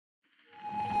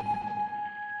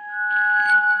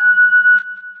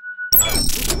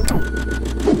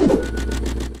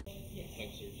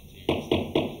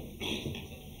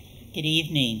Good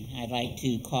evening. I'd like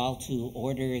to call to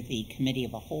order the Committee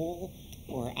of a Whole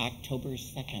for October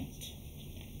 2nd.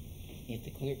 If the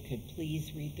clerk could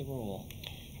please read the roll.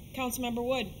 Councilmember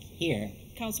Wood. Here.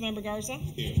 Councilmember Garza.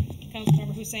 Here.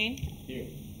 Councilmember Hussein. Here.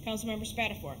 Councilmember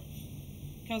Spatafor.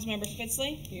 Councilmember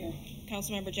Spitzley. Here.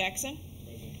 Councilmember Jackson.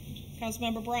 Present.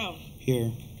 Councilmember Brown.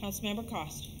 Here. Councilmember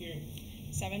Cost. Here.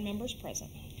 7 members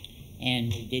present.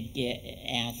 And we did get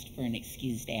asked for an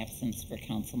excused absence for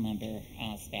Councilmember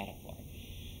Spatafor.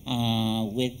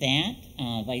 With that,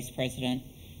 Vice President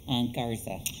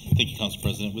Garza. Thank you, Council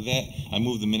President. With that, I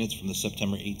move the minutes from the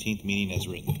September 18th meeting as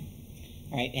written.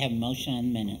 All right, we have a motion on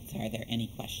the minutes. Are there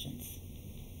any questions?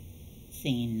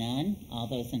 Seeing none, all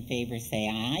those in favor say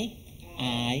aye.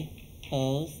 Aye.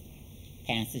 Opposed?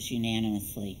 Passes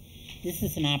unanimously. This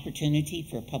is an opportunity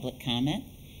for public comment.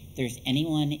 If there's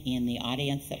anyone in the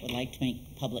audience that would like to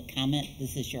make public comment,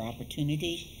 this is your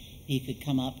opportunity. If you could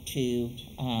come up to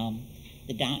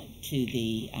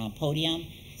the podium,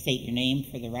 state your name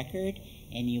for the record,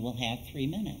 and you will have 3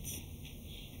 minutes.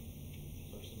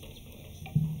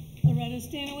 Loretta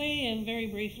Stanaway, and very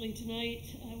briefly tonight,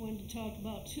 I wanted to talk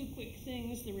about 2 quick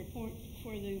things: the report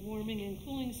for the warming and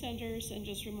cooling centers, and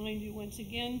just remind you once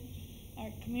again,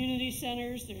 our community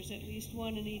centers, there's at least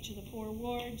 1 in each of the 4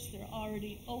 wards. They're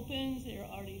already open, they're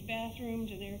already bathroomed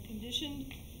and air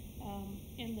conditioned.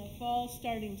 In the fall,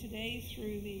 starting today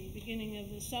through the beginning of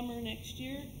the summer next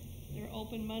year, they're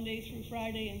open Monday through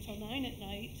Friday until 9 at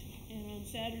night, and on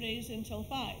Saturdays until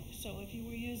 5. So if you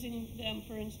were using them,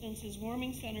 for instance, as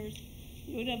warming centers,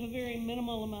 you would have a very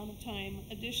minimal amount of time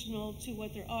additional to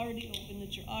what they're already open,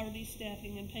 that you're already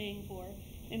staffing and paying for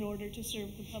in order to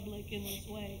serve the public in this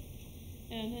way.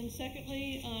 And then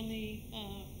secondly, on the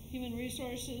Human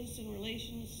Resources and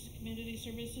Relations, Community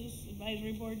Services,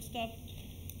 Advisory Board stuff,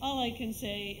 all I can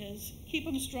say is keep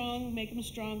them strong, make them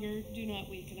stronger, do not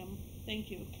weaken them.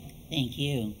 Thank you. Thank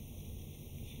you.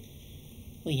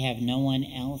 We have no one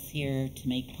else here to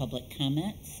make public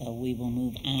comments, so we will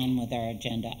move on with our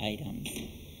agenda items.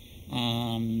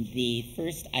 The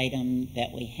first item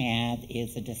that we have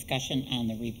is a discussion on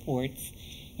the reports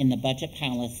in the budget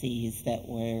policies that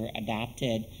were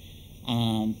adopted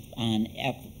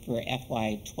for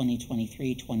FY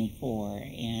 2023-24.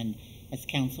 And as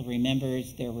council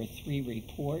remembers, there were 3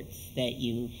 reports that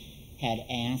you had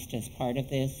asked as part of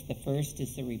this. The first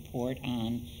is the report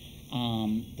on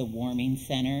the warming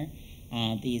center.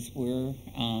 These were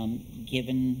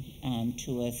given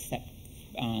to us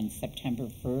on September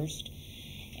 1st.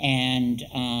 And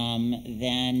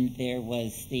then there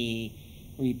was the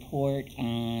report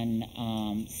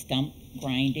on stump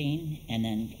grinding. And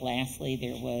then lastly,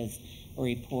 there was a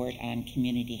report on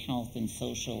community health and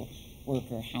social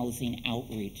worker housing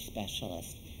outreach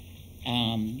specialist.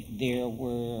 There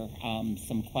were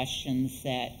some questions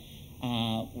that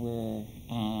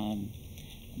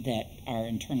that our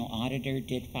internal auditor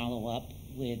did follow up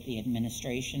with the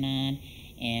administration on,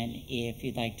 and if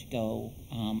you'd like to go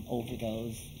over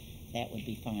those, that would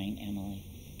be fine, Emily.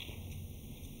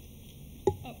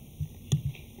 Oh.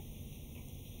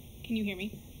 Can you hear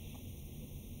me?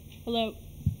 Hello?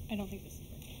 I don't think this is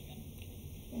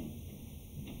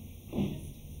working.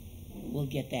 We'll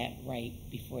get that right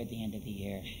before the end of the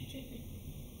year.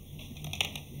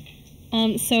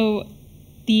 So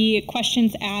the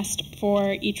questions asked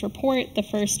for each report, the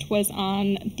first was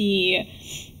on the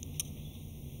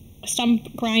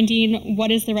stump grinding.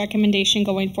 What is the recommendation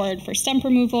going forward for stump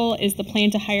removal? Is the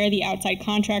plan to hire the outside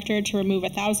contractor to remove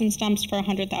 1,000 stumps for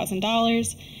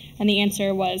 $100,000? And the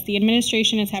answer was the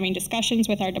administration is having discussions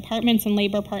with our departments and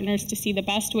labor partners to see the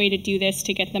best way to do this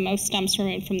to get the most stumps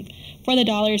removed for the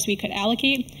dollars we could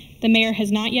allocate. The mayor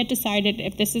has not yet decided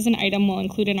if this is an item we'll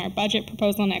include in our budget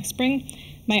proposal next spring.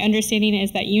 My understanding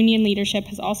is that union leadership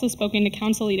has also spoken to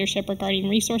council leadership regarding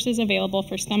resources available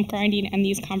for stump grinding, and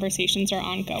these conversations are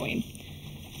ongoing.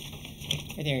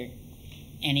 Are there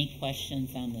any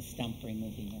questions on the stump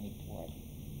removing report?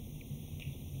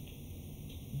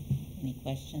 Any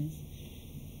questions?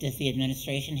 Does the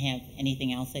administration have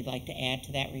anything else they'd like to add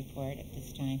to that report at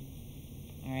this time?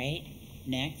 All right,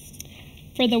 next.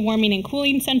 For the warming and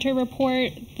cooling center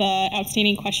report, the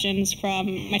outstanding questions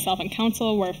from myself and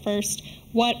council were: first,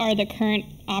 what are the current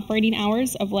operating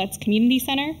hours of Let's Community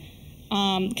Center?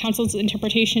 Council's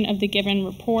interpretation of the given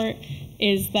report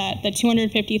is that the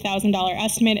 $250,000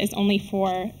 estimate is only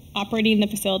for operating the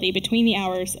facility between the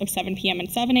hours of 7 p.m. and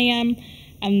 7 a.m.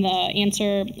 And the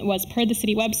answer was, per the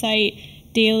city website,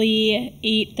 daily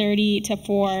 8:30 to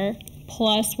 4,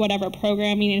 plus whatever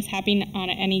programming is happening on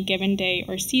any given day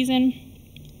or season.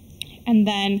 And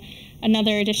then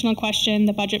Another additional question,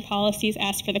 the budget policies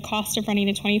asked for the cost of running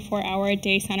a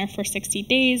 24-hour-a-day center for 60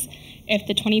 days. If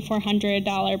the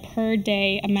 $2,400 per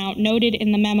day amount noted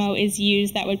in the memo is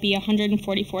used, that would be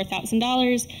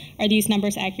 $144,000. Are these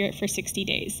numbers accurate for 60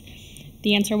 days?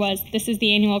 The answer was, this is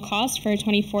the annual cost for a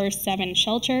 24/7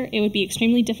 shelter. It would be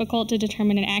extremely difficult to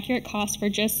determine an accurate cost for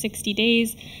just 60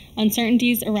 days.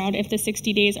 Uncertainties around if the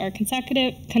 60 days are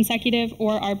consecutive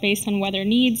or are based on weather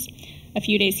needs, a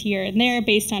few days here and there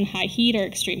based on high heat or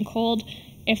extreme cold.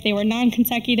 If they were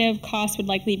non-consecutive, costs would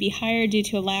likely be higher due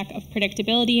to a lack of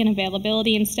predictability and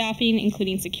availability in staffing,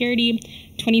 including security.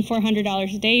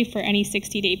 $2,400 a day for any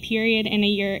 60-day period in a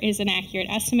year is an accurate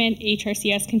estimate.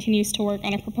 HRCS continues to work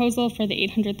on a proposal for the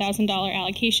 $800,000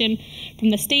 allocation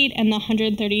from the state and the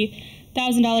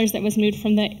 $130,000 that was moved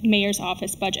from the mayor's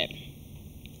office budget.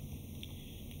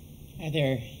 Are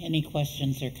there any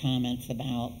questions or comments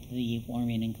about the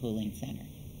warming and cooling center?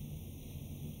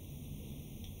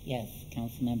 Yes,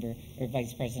 Councilmember or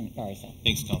Vice President Garza.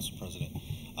 Thanks, Council President.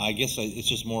 I guess it's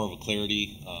just more of a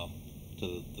clarity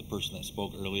to the person that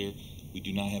spoke earlier. We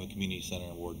do not have a community center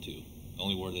in Ward 2. The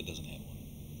only ward that doesn't have one.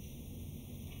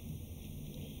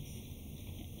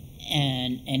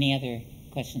 And any other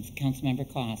questions?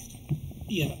 Councilmember Cost.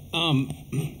 Yeah.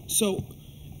 So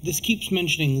this keeps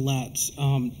mentioning LETs.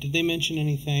 Did they mention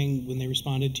anything when they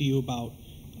responded to you about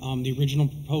the original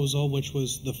proposal, which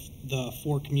was the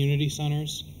 4 community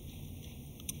centers?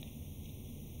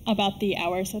 About the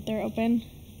hours that they're open?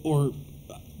 Or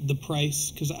the price?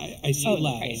 Because I see the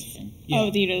LETs. price. Yeah. Oh,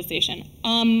 the utilization.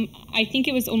 I think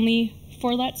it was only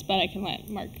 4 LETs, but I can let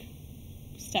Mark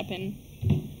step in.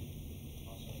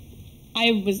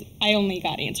 I only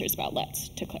got answers about LETs,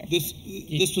 to clarify.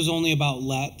 This was only about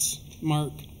LETs,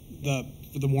 Mark, the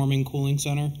warming cooling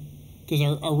center? Because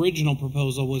our original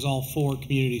proposal was all 4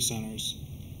 community centers.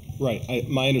 Right.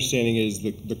 My understanding is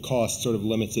the cost sort of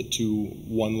limits it to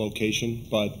one location,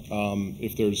 but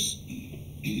if there's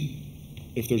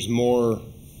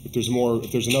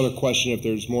another question, if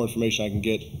there's more information I can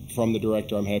get from the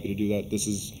director, I'm happy to do that. This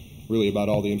is really about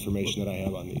all the information that I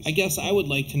have on these. I guess I would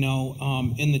like to know,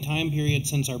 in the time period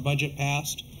since our budget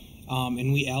passed,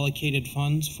 and we allocated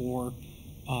funds for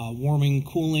warming,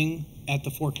 cooling at the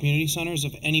 4 community centers,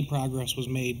 if any progress was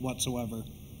made whatsoever.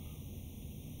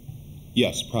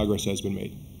 Yes, progress has been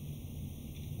made.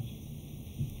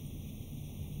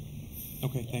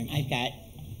 Okay, thanks.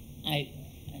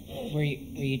 Were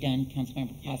you done,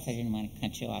 Councilmember Cost? I didn't want to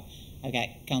cut you off. I've got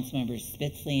Councilmember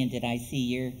Spitzley, and did I see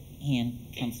your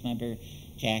hand, Councilmember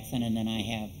Jackson? And then I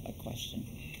have a question.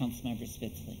 Councilmember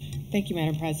Spitzley. Thank you,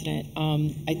 Madam President.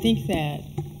 I think that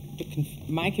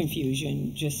my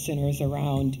confusion just centers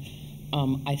around,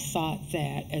 I thought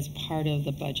that as part of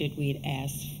the budget we had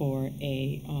asked for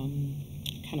a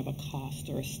kind of a cost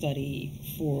or a study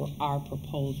for our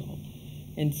proposal.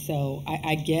 And so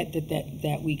I get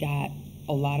that we got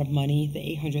a lot of money, the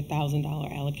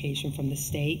 $800,000 allocation from the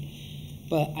state,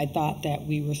 but I thought that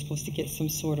we were supposed to get some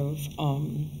sort of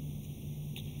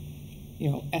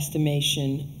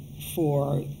estimation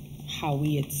for how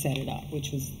we had set it up,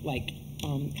 which was like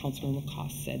Councilmember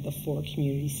Cost said, the 4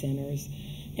 community centers,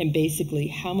 and basically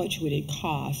how much would it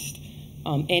cost.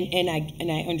 And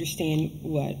I understand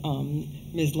what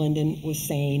Ms. Linden was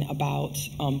saying about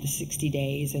the 60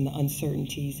 days and the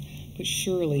uncertainties, but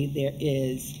surely there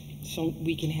is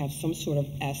we can have some sort of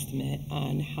estimate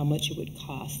on how much it would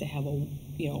cost to have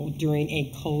during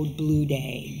a cold blue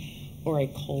day or a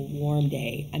cold warm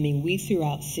day. I mean, we threw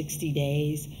out 60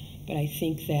 days, but I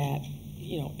think that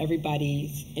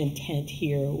everybody's intent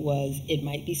here was it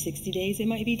might be 60 days, it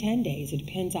might be 10 days. It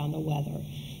depends on the weather.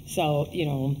 So,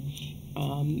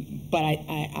 but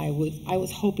I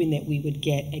was hoping that we would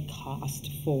get a cost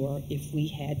for if we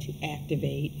had to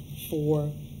activate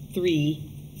 3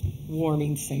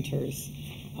 warming centers,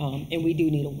 and we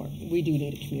do need a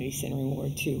community center in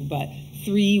Ward 2, but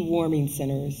 3 warming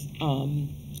centers,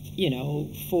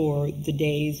 for the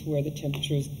days where the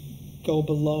temperatures go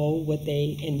below what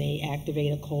they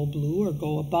activate a cold blue, or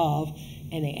go above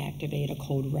and they activate a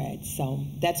cold red. So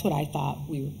that's what I thought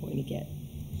we were going to get.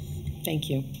 Thank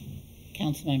you.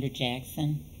 Councilmember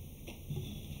Jackson.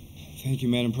 Thank you,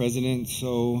 Madam President.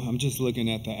 So I'm just looking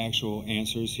at the actual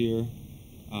answers here.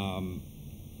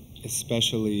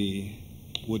 Especially,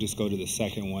 we'll just go to the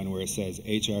second one where it says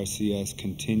HRCS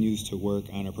continues to work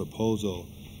on a proposal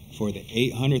for the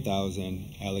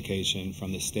 $800,000 allocation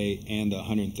from the state and the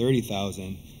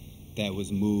 $130,000 that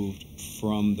was moved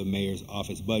from the mayor's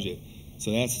office budget.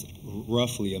 So that's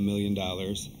roughly $1 million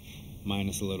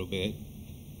minus a little bit.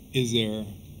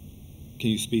 Can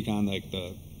you speak on like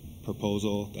the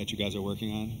proposal that you guys are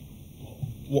working on?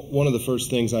 One of the first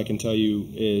things I can tell you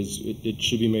is it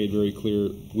should be made very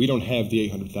clear, we don't have the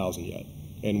 800,000 yet,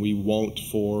 and we won't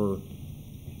for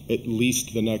at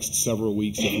least the next several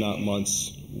weeks, if not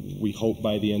months. We hope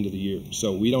by the end of the year.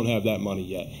 So we don't have that money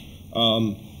yet.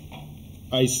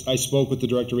 I spoke with the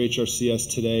director of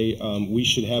HRCS today. We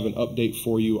should have an update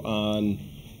for you on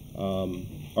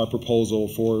our proposal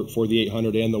for the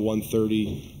 800 and the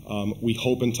 130. We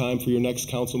hope in time for your next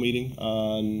council meeting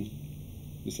on,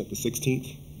 is that the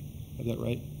 16th? Is that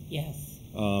right? Yes.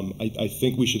 I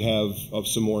think we should have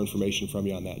some more information from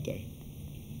you on that day.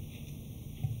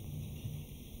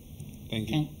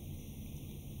 Thank you.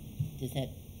 Does that?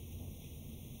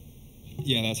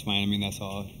 Yeah, that's fine. I mean, that's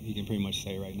all he can pretty much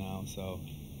say right now. So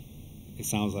it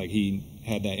sounds like he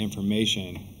had that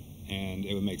information, and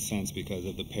it would make sense because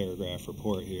of the paragraph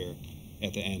report here.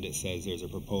 At the end, it says there's a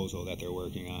proposal that they're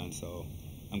working on. So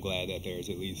I'm glad that there's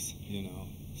at least, you know,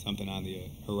 something on the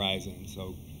horizon.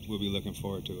 So we'll be looking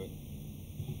forward to it.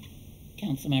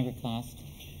 Councilmember Cost.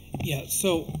 Yeah,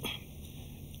 so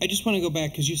I just want to go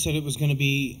back because you said it was going to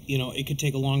be, you know, it could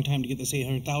take a long time to get this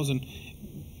 800,000.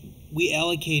 We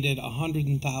allocated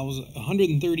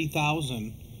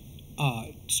 130,000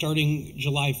 starting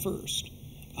July 1st,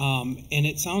 and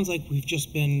it sounds like we've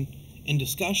just been in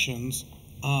discussions.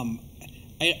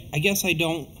 I guess I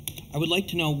would like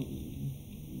to know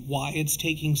why it's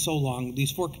taking so long.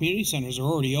 These 4 community centers are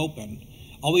already open.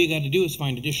 All we got to do is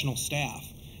find additional staff,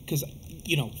 because,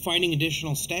 you know, finding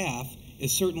additional staff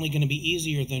is certainly going to be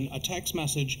easier than a text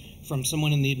message from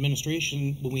someone in the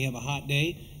administration when we have a hot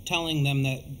day telling them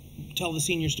that, tell the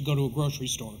seniors to go to a grocery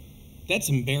store. That's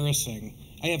embarrassing.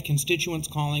 I have constituents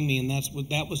calling me, and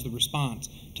that was the response.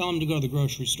 Tell them to go to the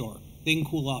grocery store. They can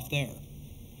cool off there.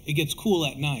 It gets cool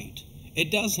at night.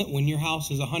 It doesn't when your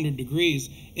house is 100 degrees.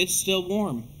 It's still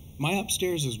warm. My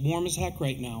upstairs is warm as heck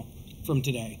right now from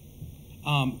today.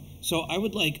 So I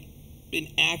would like an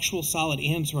actual solid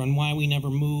answer on why we never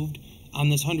moved on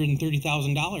this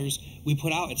 $130,000 we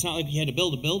put out. It's not like we had to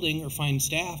build a building or find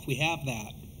staff. We have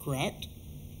that, correct?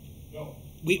 No.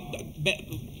 The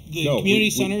community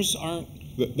centers aren't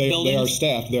They are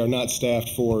staffed. They are not staffed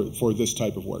for this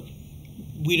type of work.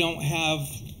 We don't have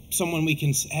someone we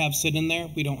can have sit in there?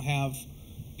 We don't have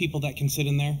people that can sit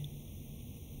in there?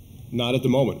 Not at the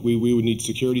moment. We would need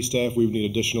security staff. We would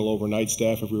need additional overnight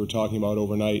staff if we were talking about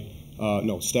overnight.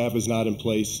 No, staff is not in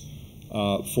place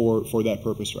for that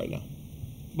purpose right now.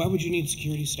 Why would you need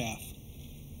security staff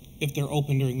if they're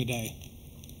open during the day?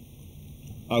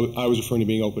 I was referring to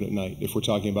being open at night. If we're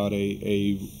talking about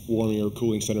a warming or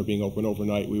cooling center being open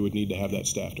overnight, we would need to have that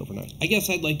staffed overnight. I guess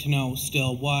I'd like to know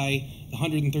still why the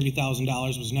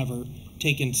 $130,000 was never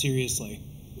taken seriously.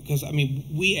 Because, I mean,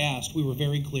 we asked, we were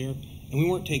very clear, and we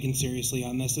weren't taken seriously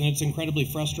on this. And it's incredibly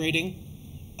frustrating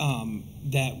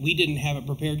that we didn't have it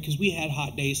prepared, because we had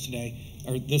hot days today,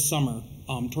 or this summer,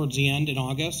 towards the end in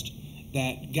August,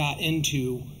 that got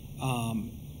into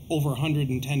over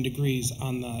 110 degrees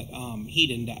on the heat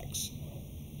index.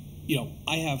 You know,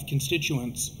 I have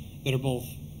constituents that are both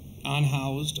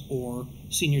unhoused or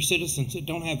senior citizens that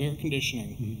don't have air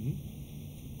conditioning. Mm-hmm.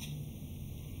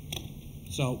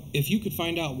 So if you could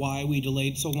find out why we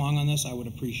delayed so long on this, I would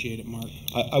appreciate it, Mark.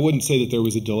 I wouldn't say that there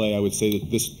was a delay. I would say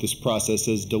that this process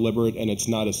is deliberate, and it's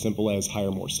not as simple as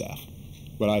hire more staff.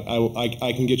 But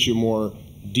I can get you a more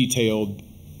detailed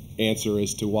answer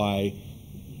as to why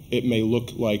it may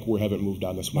look like we haven't moved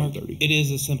on this 130. It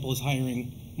is as simple as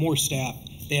hiring more staff.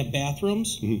 They have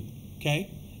bathrooms, okay?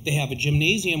 They have a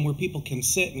gymnasium where people can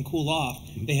sit and cool off.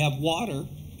 They have water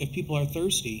if people are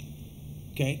thirsty,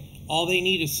 okay? All they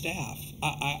need is staff.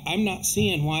 I'm not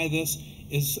seeing why this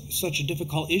is such a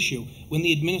difficult issue. When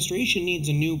the administration needs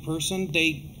a new person,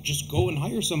 they just go and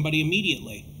hire somebody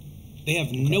immediately. They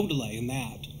have no delay in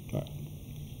that. All right.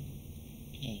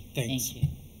 Okay, Thanks. thank you.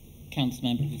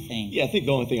 Councilmember Hussein. Yeah, I think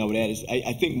the only thing I would add is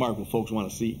I think, Mark, what folks want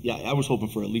to see, I was hoping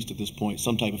for, at least at this point,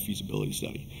 some type of feasibility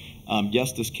study.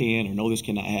 Yes, this can, or no, this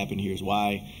cannot happen. Here's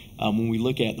why. When we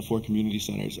look at the 4 community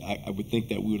centers, I would think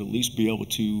that we would at least be able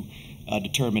to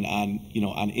determine on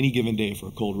any given day for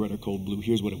a cold red or cold blue,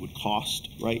 here's what it would cost,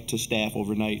 right, to staff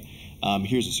overnight.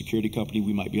 Here's a security company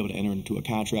we might be able to enter into a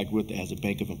contract with that has a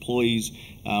bank of employees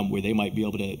where they might be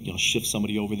able to shift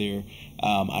somebody over there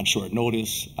on short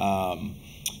notice.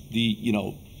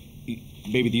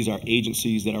 Maybe these are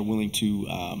agencies that are willing to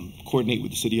coordinate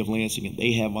with the city of Lansing, and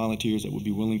they have volunteers that would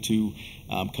be willing to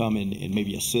come and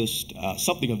maybe assist,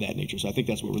 something of that nature. So I think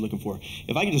that's what we're looking for.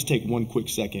 If I could just take one quick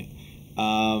second.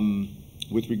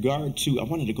 With regard to, I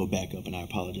wanted to go back up, and I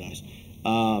apologize.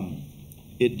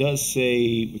 It does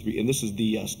say, and this is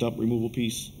the stump removal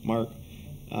piece, Mark.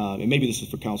 and maybe this is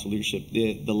for council leadership,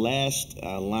 the last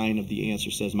line of the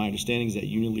answer says, my understanding is that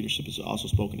union leadership has also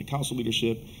spoken to council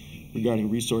leadership regarding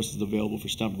resources available for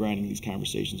stump grinding. These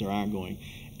conversations are ongoing.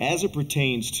 As it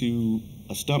pertains to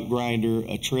a stump grinder,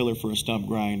 a trailer for a stump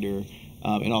grinder,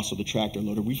 and also the tractor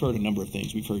loader, we've heard a number of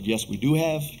things. We've heard, yes, we do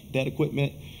have that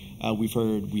equipment. We've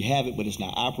heard we have it, but it's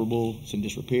not operable, it's in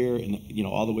disrepair, and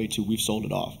all the way to we've sold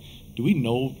it off. Do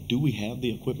we have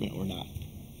the equipment or not?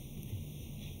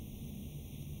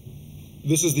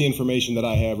 This is the information that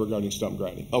I have regarding stump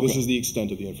grinding. Okay. This is the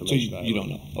extent of the information. So I you have. don't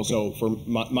know. Okay. So for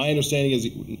my understanding is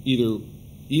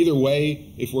either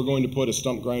way, if we're going to put a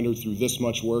stump grinder through this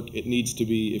much work, it needs to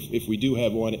be, if we do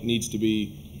have one, it needs to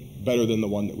be better than the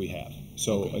one that we have.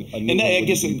 So a new And one that, I would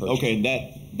guess, be purchased. okay,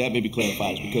 that maybe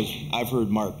clarifies, because I've heard,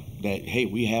 Mark, that, hey,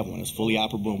 we have one, it's fully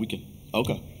operable, and we can,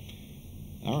 okay.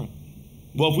 All right.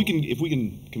 Well, if we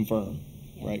can confirm,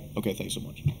 right? Okay, thanks so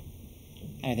much.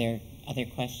 Are there other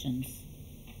questions?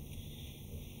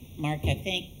 Mark, I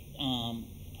think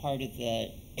part of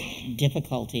the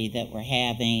difficulty that we're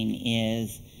having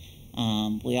is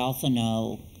we also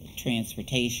know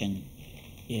transportation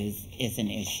is an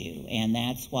issue, and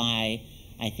that's why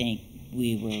I think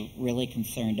we were really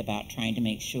concerned about trying to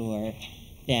make sure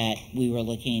that we were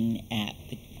looking at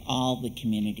all the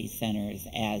community centers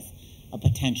as a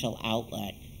potential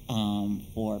outlet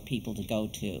for people to go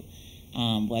to,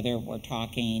 whether we're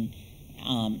talking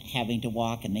having to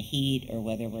walk in the heat or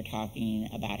whether we're talking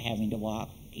about having to walk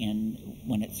in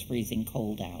when it's freezing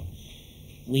cold out.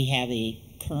 We have a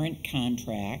current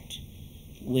contract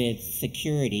with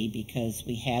security because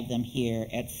we have them here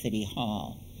at City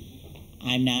Hall.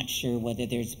 I'm not sure whether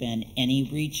there's been any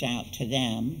reach out to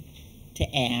them to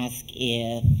ask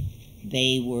if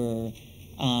they were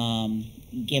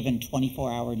given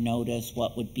 24-hour notice,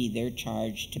 what would be their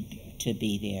charge to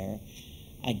be there.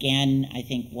 Again, I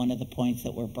think one of the points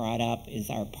that were brought up is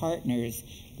our partners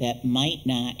that might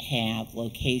not have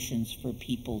locations for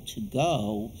people to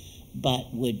go,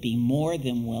 but would be more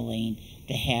than willing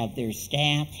to have their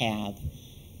staff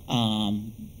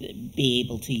be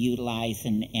able to utilize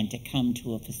and to come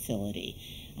to a facility.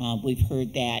 We've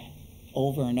heard that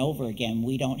over and over again.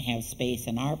 We don't have space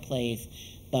in our place,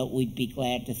 but we'd be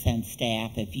glad to send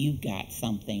staff if you've got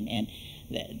something. And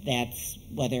that's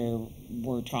whether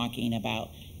we're talking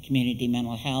about community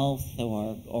mental health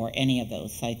or any of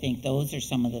those. So I think those are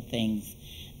some of the things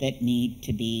that need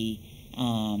to be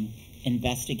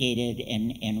investigated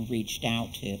and reached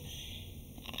out to.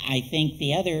 I think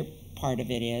the other part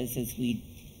of it is we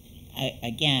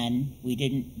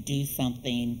didn't do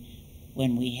something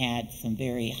when we had some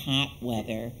very hot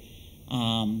weather.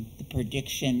 The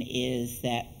prediction is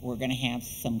that we're going to have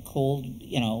some cold,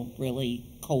 really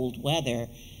cold weather.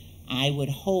 I would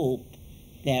hope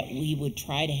that we would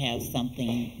try to have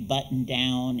something buttoned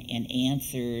down and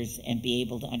answers and be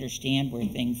able to understand where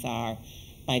things are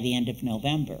by the end of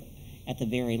November at the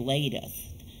very latest,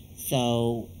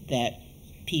 so that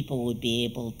people would be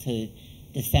able to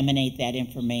disseminate that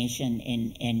information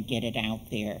and get it out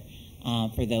there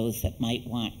for those that might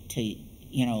want to,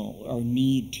 or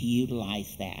need to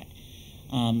utilize that.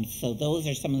 So those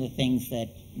are some of the things that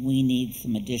we need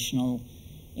some additional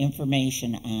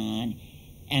information on.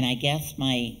 And I guess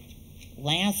my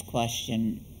last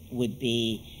question would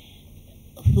be,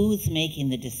 who's making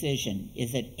the decision?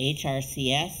 Is it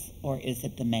HRCS or is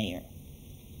it the mayor?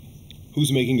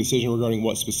 Who's making decision regarding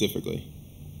what specifically?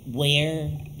 Where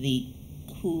the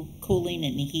cooling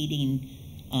and heating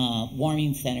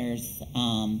warming centers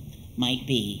might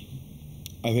be.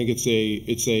 I think it's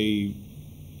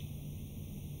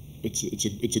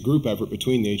a group effort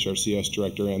between the HRCS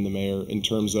director and the mayor in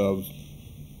terms of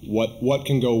what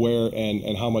can go where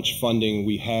and how much funding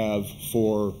we have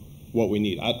for what we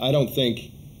need. I don't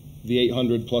think the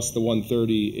 800 plus the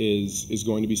 130 is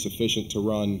going to be sufficient to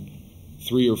run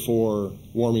 3 or 4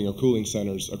 warming or cooling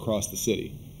centers across the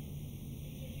city.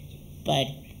 But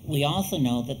we also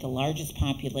know that the largest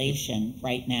population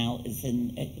right now is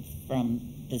from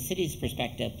the city's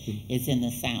perspective, is in the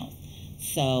south.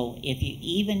 So if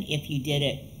you did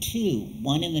it 2,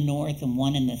 one in the north and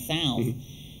one in the south,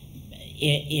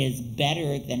 it is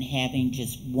better than having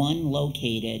just one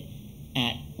located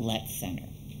at Letts Center.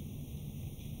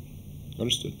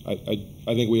 Understood. I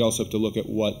think we also have to look at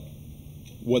what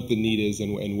the need is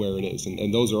and where it is,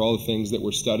 and those are all the things that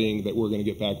we're studying that we're going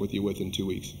to get back with you with in 2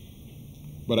 weeks.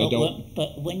 But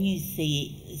when you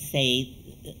say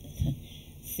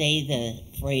the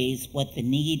phrase "what the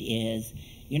need is,"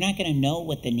 you're not going to know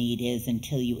what the need is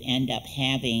until you end up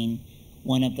having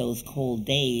one of those cold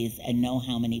days and know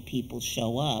how many people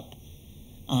show up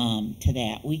to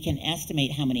that. We can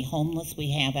estimate how many homeless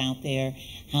we have out there,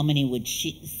 how many would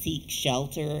seek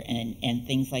shelter, and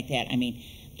things like that. I mean,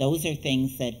 those are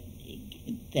things that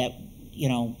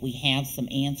we have some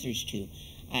answers to.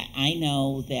 I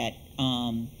know that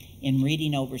in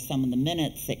reading over some of the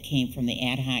minutes that came from the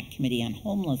Ad Hoc Committee on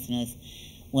Homelessness,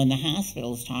 when the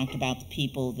hospitals talked about the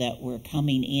people that were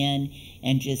coming in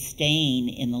and just staying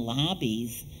in the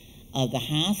lobbies of the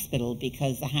hospital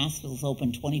because the hospital's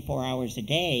open 24 hours a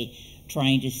day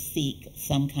trying to seek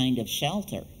some kind of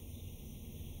shelter.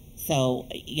 So,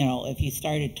 if you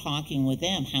started talking with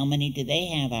them, how many do they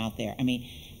have out there? I mean,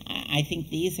 I think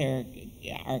these are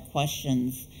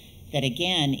questions that,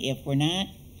 again, if we're not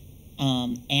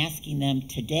asking them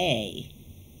today,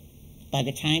 by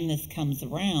the time this comes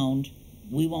around,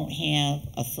 we won't have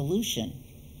a solution.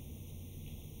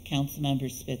 Councilmember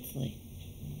Spitzley.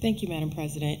 Thank you, Madam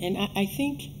President. And I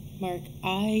think, Mark,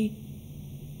 I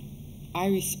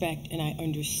respect and I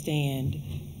understand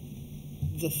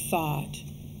the thought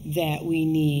that we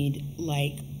need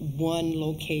like one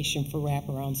location for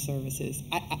wraparound services.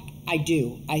 I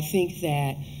do. I think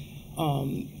that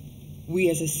we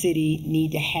as a city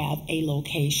need to have a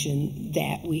location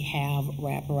that we have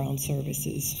wraparound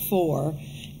services for,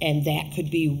 and that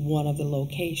could be one of the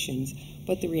locations.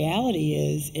 But the reality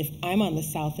is, if I'm on the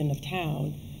south end of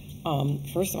town,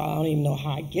 first of all, I don't even know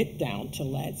how I get down to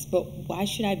Letts, but why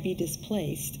should I be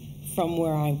displaced from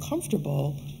where I'm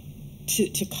comfortable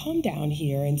to come down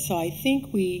here? And so I think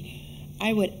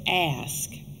I would ask,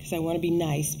 because I want to be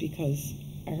nice, because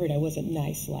I heard I wasn't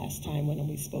nice last time when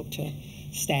we spoke to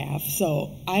staff.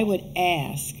 So I would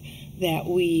ask that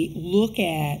we look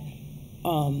at,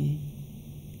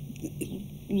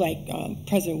 like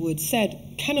President Wood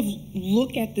said, kind of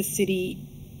look at the city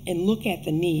and look at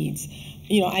the needs.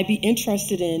 I'd be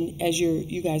interested in, as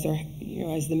you guys are,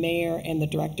 as the mayor and the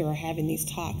director are having these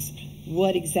talks,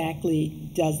 what exactly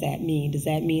does that mean? Does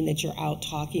that mean that you're out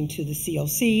talking to the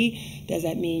COC? Does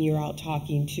that mean you're out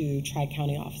talking to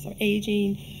Tri-County Office of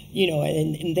Aging?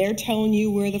 And they're telling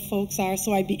you where the folks are.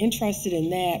 So I'd be interested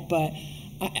in that, but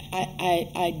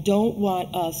I don't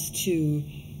want us to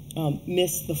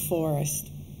miss the forest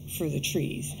for the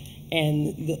trees.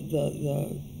 And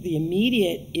the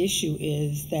immediate issue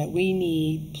is that we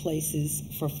need places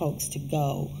for folks to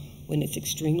go when it's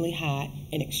extremely hot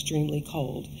and extremely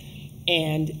cold.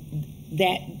 And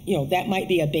that might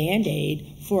be a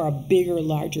Band-Aid for a bigger,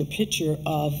 larger picture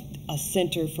of a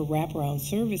center for wraparound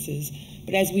services.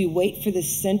 But as we wait for this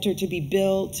center to be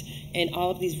built and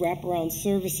all of these wraparound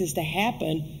services to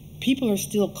happen, people are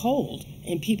still cold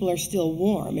and people are still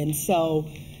warm. And so,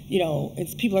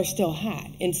 people are still hot.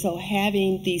 And so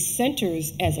having these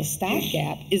centers as a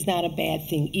stopgap is not a bad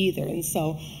thing either. And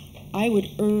so I would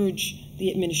urge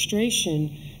the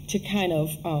administration to kind of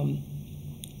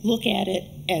look at it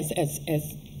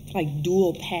as like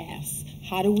dual paths.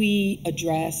 How do we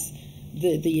address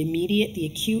the immediate, the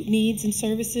acute needs and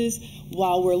services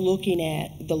while we're looking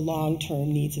at the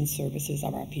long-term needs and services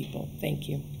of our people? Thank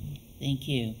you. Thank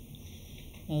you.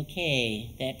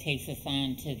 Okay, that takes us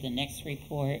on to the next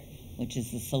report, which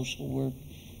is the social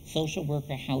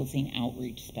worker housing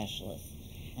outreach specialist.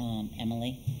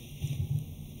 Emily?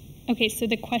 Okay, so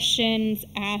the questions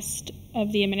asked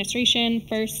of the administration.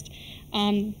 First,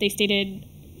 they stated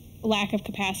lack of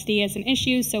capacity as an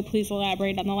issue, so please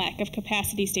elaborate on the lack of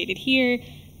capacity stated here.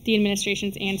 The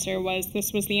administration's answer was,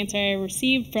 this was the answer I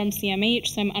received from CMH,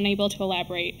 so I'm unable to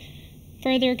elaborate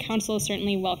further. Council is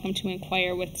certainly welcome to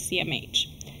inquire with CMH.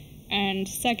 And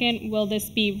second, will this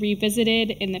be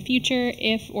revisited in the future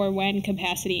if or when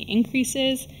capacity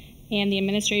increases? And the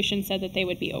administration said that they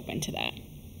would be open to that.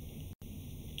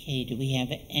 Okay, do we have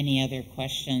any other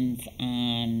questions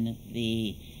on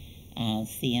the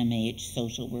CMH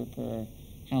social worker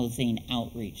housing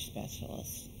outreach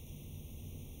specialist?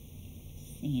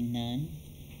 Seeing none.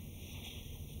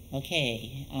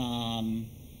 Okay,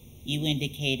 you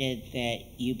indicated that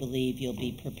you believe you'll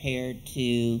be prepared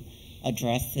to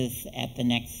address this at the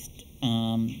next,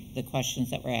 the questions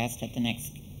that were asked at the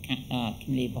next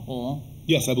committee of the whole?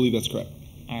 Yes, I believe that's correct.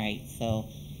 All right, so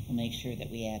we'll make sure that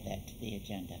we add that to the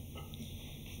agenda.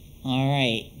 All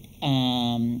right,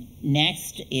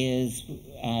 next is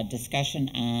discussion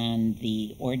on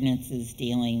the ordinances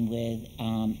dealing with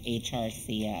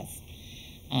HRCS.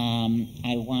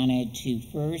 I wanted to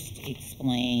first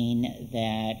explain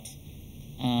that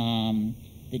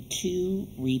the two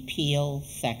repeal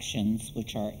sections,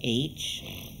 which are H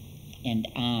and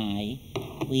I,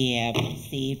 we have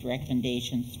received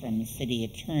recommendations from the city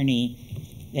attorney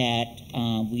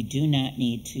that we do not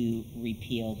need to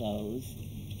repeal those,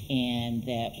 and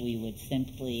that we would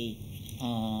simply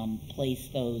place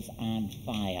those on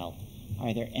file.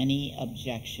 Are there any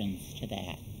objections to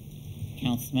that?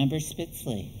 Councilmember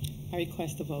Spitzley. I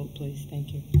request a vote, please.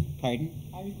 Thank you. Pardon?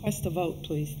 I request a vote,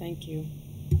 please. Thank you.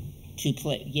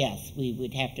 Yes, we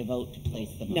would have to vote to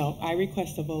place them No, I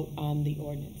request a vote on the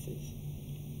ordinances.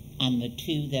 on the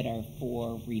two that are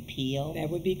for repeal. That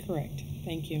would be correct.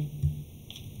 Thank you.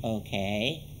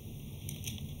 Okay.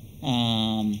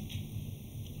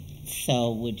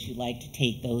 So would you like to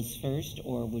take those first,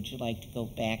 or would you like to go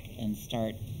back and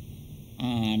start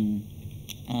on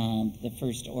the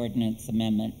first ordinance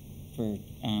amendment for? We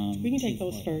can take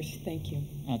those 240? first. Thank you.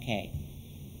 Okay.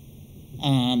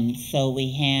 So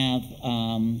we have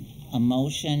a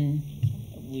motion.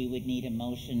 We would need a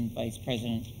motion, Vice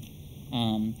President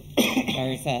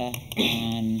Garza,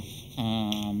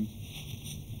 on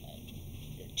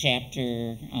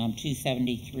Chapter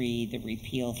 273, the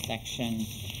repeal section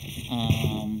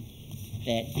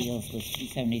that deals with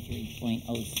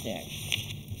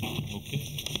 273.06. Okay.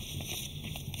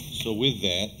 So with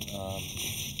that,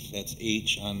 that's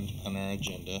H on our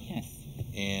agenda. Yes.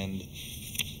 And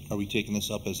are we taking this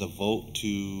up as a vote to,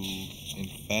 in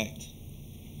fact,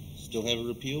 still have it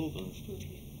repealed? Or? To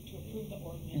approve the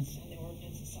ordinance, and the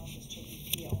ordinance itself is to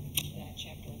repeal that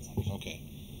chapter and section. Okay.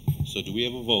 So do we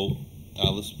have a vote?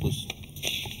 Let's.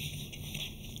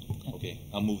 Okay,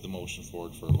 I'll move the motion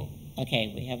forward for a vote.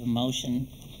 Okay, we have a motion.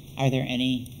 Are there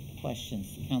any questions?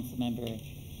 Councilmember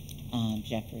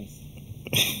Jeffries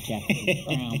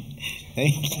Brown.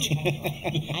 Thank you.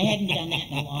 I hadn't done that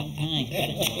in a long time, but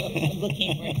I'm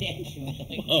looking for attention.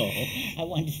 I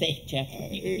wanted to say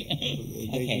Jeffries.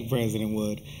 Thank you, President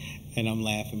Wood. And I'm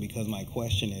laughing because my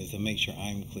question is to make sure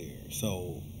I'm clear.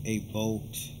 So a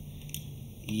vote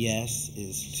yes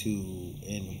is to,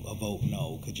 and a vote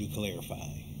no. Could you clarify?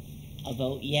 A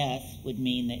vote yes would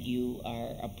mean that you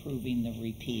are approving the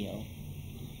repeal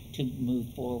to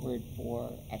move forward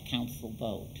for a council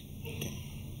vote.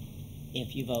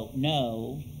 If you vote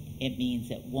no, it means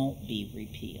it won't be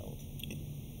repealed.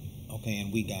 Okay,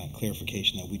 and we got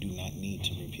clarification that we do not need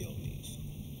to repeal these.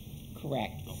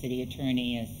 Correct. The city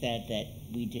attorney has said that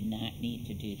we did not need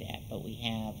to do that, but we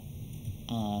have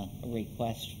a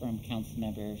request from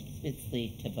Councilmember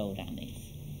Spitzley to vote on these.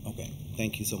 Okay,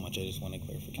 thank you so much. I just wanted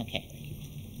clarification. Okay. Thank you.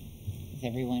 Is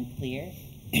everyone clear?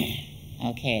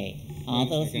 Okay. All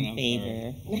those in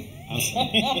favor? I'm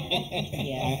sorry.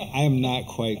 Yes. I am not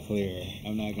quite clear.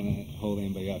 I'm not going to hold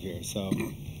anybody up here. So,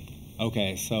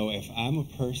 okay, so if I'm a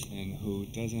person who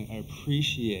doesn't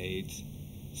appreciate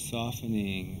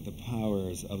softening the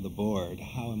powers of the board,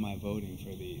 how am I voting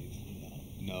for these?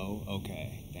 No?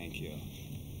 Okay, thank you.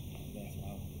 That's why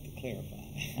I wanted to clarify.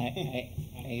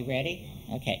 Are you ready?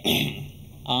 Okay.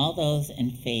 All those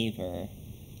in favor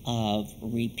of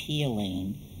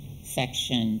repealing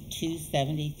Section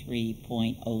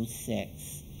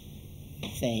 273.06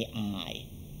 say aye.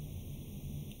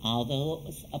 All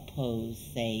those opposed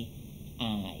say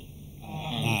aye.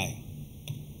 Aye.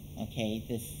 Okay,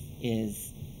 this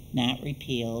is not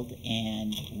repealed,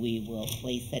 and we will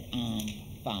place it on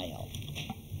file.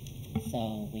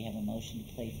 So we have a motion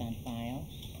to place on file.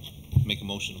 Make a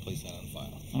motion to place that on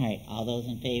file. All right, all those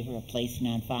in favor of placing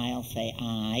on file say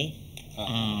aye.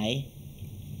 Aye.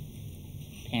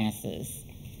 Passes.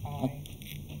 Aye.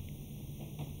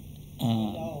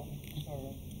 Um,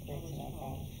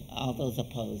 all those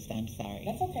opposed, I'm sorry.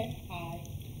 That's okay. Aye.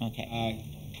 Okay.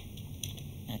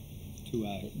 Aye. Two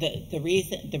ayes. The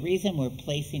reason we're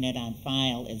placing it on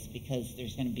file is because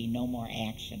there's going to be no more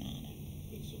action on it.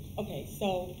 Okay,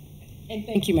 so, and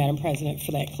thank you, Madam President,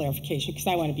 for that clarification, because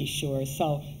I want to be sure.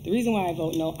 So the reason why I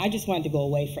vote no, I just wanted to go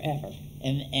away forever.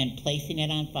 And placing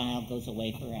it on file goes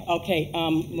away forever. Okay,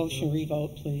 motion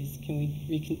revote, please. Can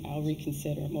we, I'll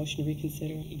reconsider. Motion to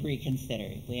reconsider.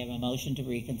 Reconsider. We have a motion to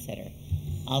reconsider.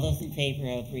 All those in favor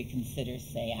of reconsider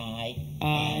say aye.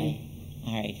 Aye.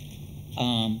 All right.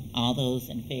 All those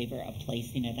in favor of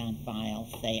placing it on file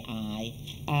say aye.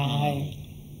 Aye.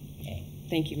 Okay.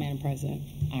 Thank you, Madam President.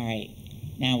 All right.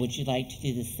 Now, would you like to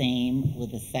do the same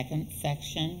with the second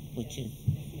section, which is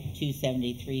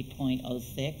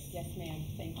 273.06? Yes, ma'am.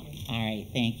 Thank you. All right.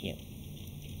 Thank you.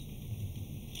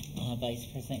 Vice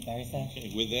President Garza?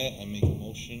 Okay, with that, I make a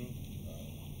motion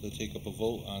to take up a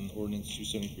vote on ordinance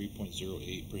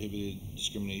 273.08, prohibited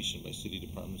discrimination by city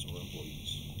departments or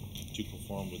employees, to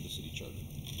conform with the city charter.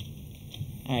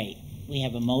 All right. We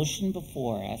have a motion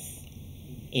before us.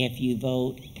 If you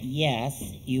vote yes,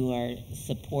 you are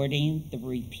supporting the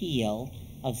repeal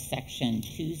of section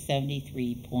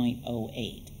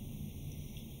 273.08.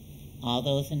 All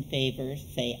those in favor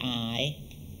say aye.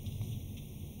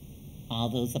 All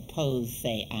those opposed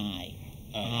say aye.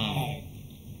 Aye.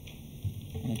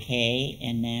 Okay,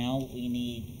 and now we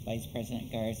need Vice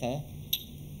President Garza,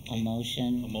 a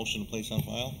motion. A motion to place on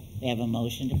file? We have a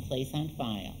motion to place on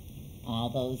file. All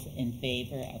those in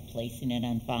favor of placing it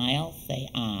on file, say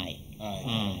aye. Aye.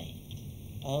 Aye.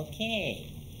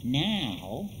 Okay,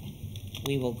 now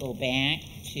we will go back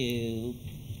to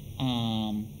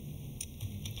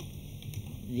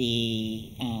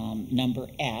the number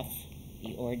F,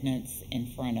 the ordinance in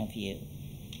front of you.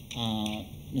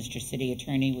 Mr. City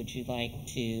Attorney, would you like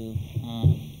to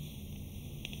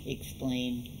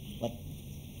explain what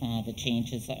the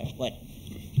changes are? What?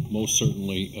 Most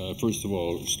certainly. First of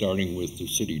all, starting with the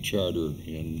city charter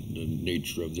and the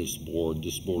nature of this board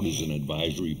is an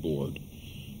advisory board.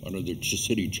 Under the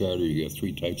city charter, you have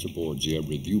three types of boards. You have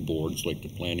review boards like the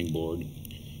planning board,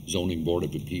 zoning board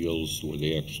of appeals, where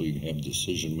they actually have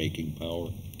decision-making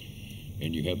power,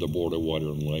 and you have the Board of Water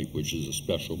and Light, which is a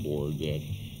special board that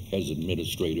has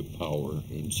administrative power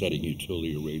in setting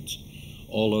utility rates.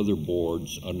 All other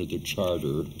boards under the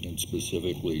charter, and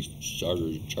specifically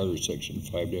charter section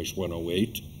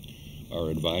 5-108, are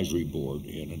advisory board,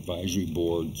 and advisory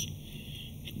boards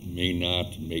may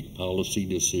not make policy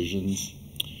decisions,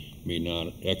 may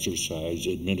not exercise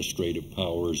administrative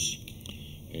powers,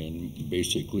 and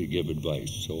basically give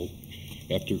advice. So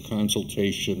after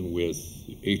consultation with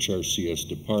HRCS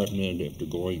department, after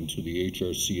going to the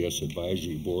HRCS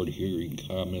advisory board, hearing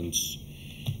comments,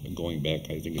 and going back,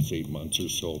 I think it's 8 months or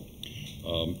so,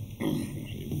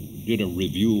 did a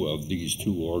review of these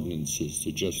two ordinances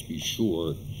to just be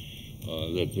sure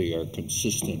that they are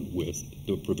consistent with,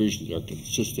 the provisions are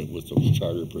consistent with those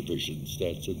charter provisions.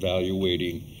 That's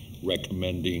evaluating,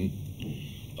 recommending,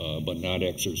 but not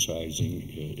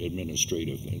exercising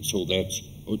administrative. And so that's,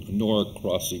 nor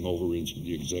crossing over into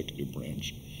the executive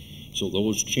branch. So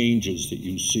those changes that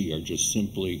you see are just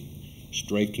simply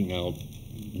striking out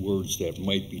words that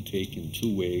might be taken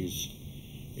two ways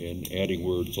and adding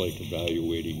words like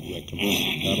evaluating,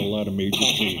 recommending. Not a lot of major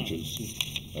changes.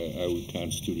 I would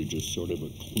constitute it just sort of a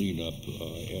cleanup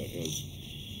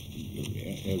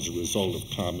as a result of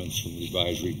comments from the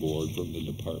advisory board, from the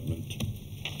department,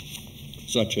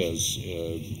 such as,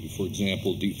 for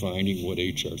example, defining what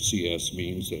HRCS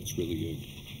means. That's really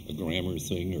a grammar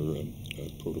thing or a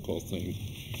protocol thing.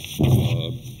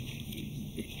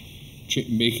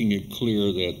 Making it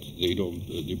clear that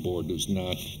the board does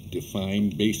not define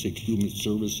basic human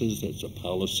services. That's a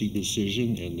policy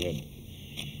decision, and that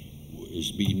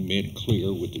is being made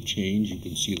clear with the change. You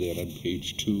can see that on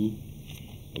page 2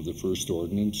 of the first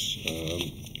ordinance.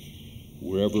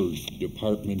 Wherever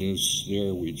department is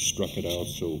there, we struck it out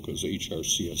so because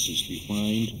HRCS is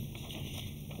defined.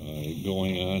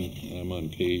 Going on, I'm on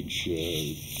page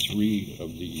 3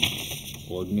 of the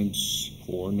ordinance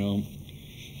 4 now.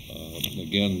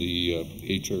 Again, the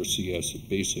HRCS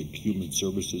basic human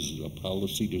services is a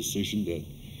policy decision that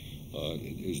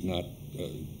is not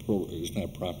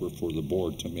proper for the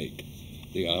board to make.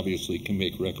 They obviously can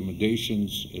make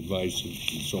recommendations, advice, and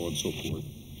so on and so forth.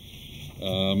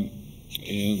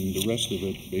 And the rest of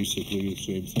it, basically the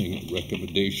same thing.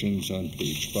 Recommendations on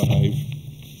page 5.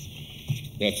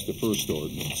 That's the first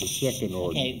ordinance. The second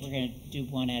ordinance. Okay, we're going to do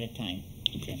one at a time.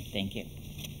 Okay. Thank you.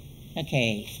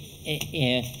 Okay,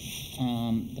 if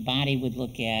the body would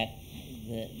look at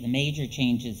the major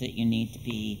changes that you need to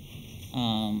be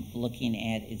looking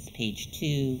at is page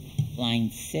 2,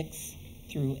 lines 6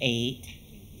 through 8,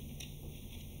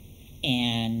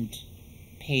 and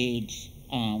page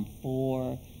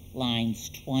 4, lines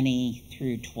 20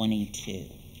 through 22.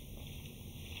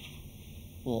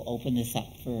 We'll open this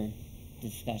up for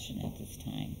discussion at this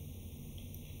time.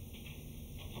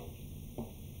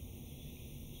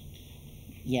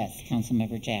 Yes,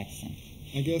 Councilmember Jackson.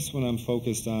 I guess when I'm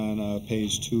focused on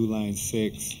page 2, line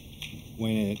 6,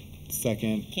 when it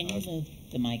second... Can you move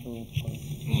the mic a little closer?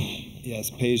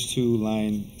 Yes, page 2,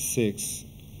 line 6,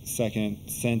 second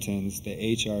sentence,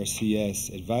 the HRCS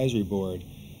Advisory Board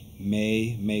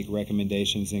may make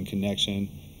recommendations in connection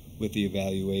with the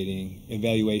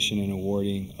evaluation and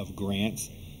awarding of grants.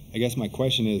 I guess my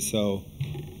question is, so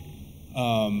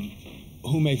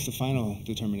who makes the final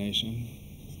determination?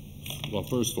 Well,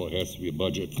 first of all, it has to be a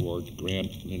budget for the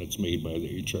grant, and then it's made by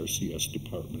the HRCS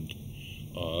department.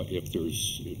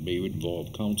 It may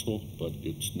involve council, but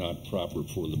it's not proper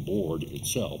for the board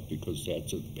itself because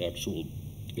that's an actual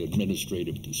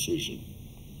administrative decision.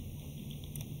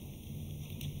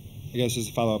 I guess just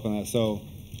to follow up on that. So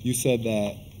you said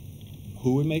that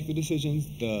who would make the decisions?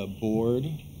 The board?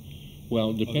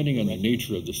 Well, depending on the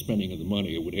nature of the spending of the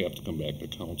money, it would have to come back to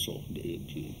council.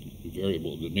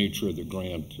 Variable, the nature of the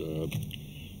grant,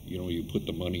 you put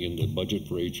the money in the budget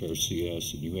for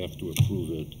HRCS and you have to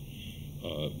approve it.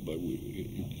 But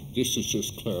this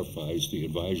just clarifies the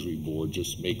advisory board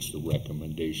just makes the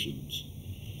recommendations.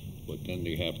 But then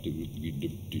they have to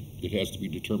be, it has to be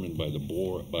determined by the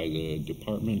board, by the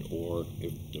department, or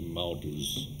if the amount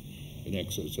is in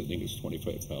excess, I think it's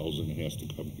 25,000, it has to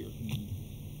come here.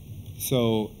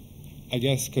 So I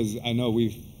guess, because I know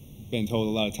we've been told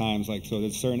a lot of times, like, so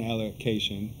there's a certain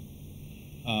allocation,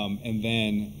 and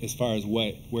then as far as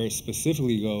where it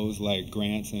specifically goes, like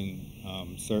grants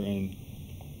and certain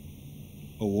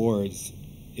awards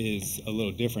is a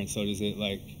little different. So does it,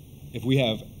 like, if we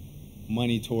have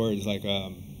money towards, like,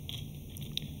 I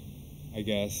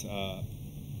guess,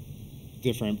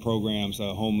 different programs,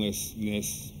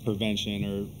 homelessness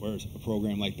prevention or a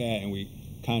program like that, and we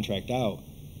contract out,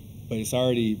 but it's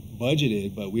already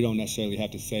budgeted, but we don't necessarily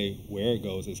have to say where it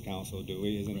goes as council, do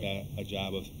we? Isn't that a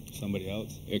job of somebody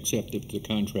else? Except if the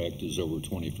contract is over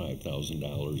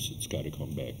 $25,000, it's got to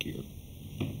come back here.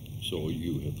 So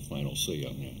you have the final say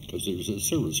on that, because there's a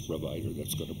service provider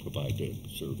that's going to provide that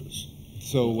service.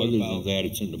 So what other about, than that,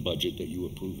 it's in the budget that you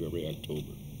approve every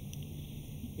October.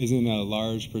 Isn't a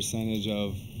large percentage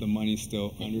of the money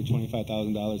still under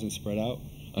 $25,000 and spread out?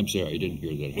 I'm sorry, I didn't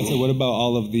hear that. So what about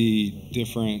all of the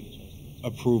different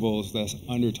approvals that's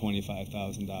under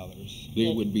 $25,000?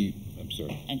 They would be, I'm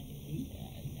sorry. And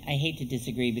I hate to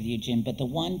disagree with you, Jim, but the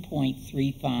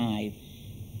 1.35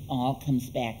 all comes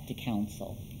back to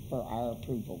council for our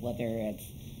approval, whether it's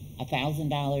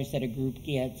 $1,000 that a group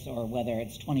gets or whether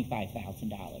it's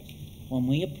 $25,000. When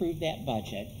we approve that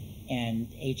budget and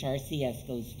HRCS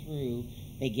goes through,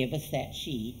 they give us that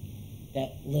sheet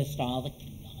that lists all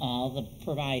the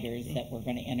providers that we're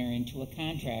going to enter into a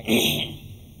contract with.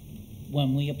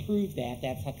 When we approve that,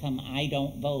 that's how come I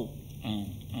don't vote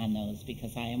on those,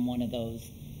 because I am one of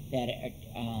those that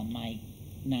the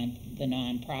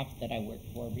nonprofit that I work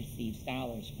for receives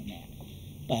dollars from that.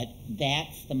 But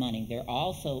that's the money. There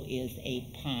also is a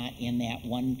pot in that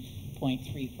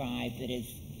 1.35 that is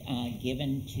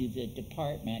given to the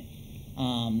department,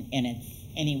 and it's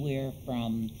anywhere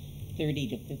from $30,000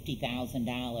 to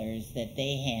 $50,000 that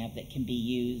they have that can be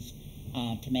used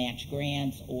to match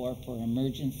grants or for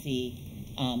emergency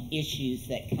issues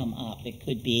that come up. It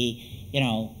could be,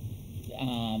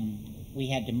 we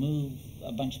had to move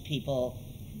a bunch of people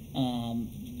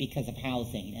because of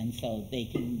housing, and so they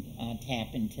can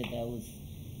tap into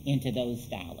those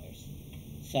dollars.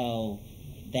 So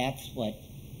that's what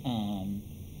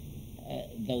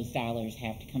those dollars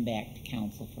have to come back to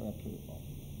council for approval.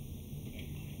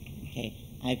 Okay,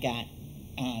 I've got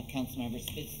Councilmember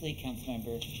Spitzley,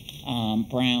 Councilmember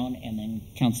Brown, and then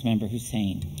Councilmember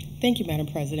Hussein. Thank you, Madam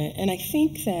President. And I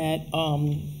think that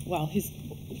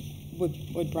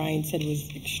what Brian said was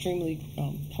extremely,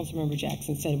 Councilmember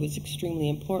Jackson said it was extremely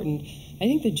important. I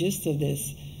think the gist of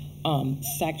this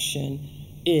section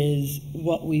is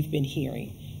what we've been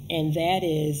hearing. And that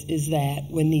is that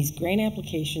when these grant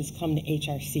applications come to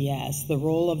HRCS, the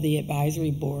role of the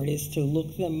advisory board is to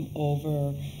look them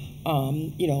over,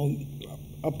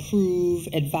 approve,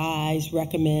 advise,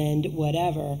 recommend,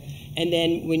 whatever. And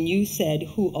then when you said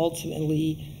who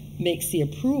ultimately makes the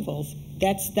approvals,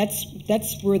 that's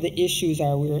where the issues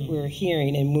are we're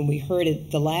hearing. And when we heard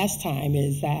it the last time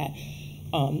is that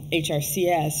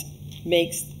HRCS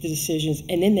makes the decisions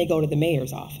and then they go to the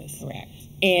mayor's office. Correct.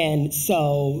 And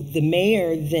so the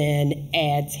mayor then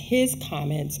adds his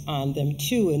comments on them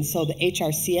too. And so the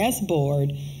HRCS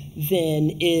board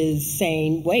then is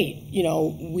saying, wait,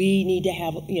 we need to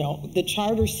have, the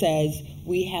charter says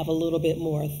we have a little bit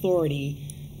more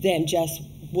authority than just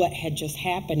what had just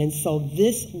happened. And so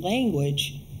this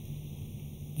language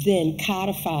then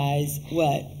codifies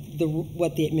what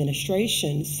the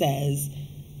administration says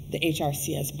the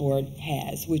HRCS board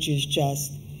has, which is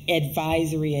just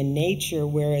advisory in nature,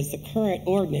 whereas the current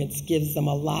ordinance gives them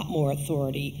a lot more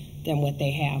authority than what they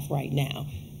have right now.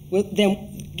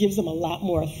 Then gives them a lot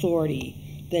more authority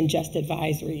than just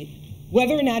advisory,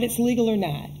 whether or not it's legal or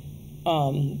not,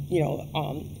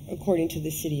 according to the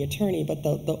city attorney. But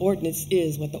the ordinance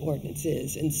is what the ordinance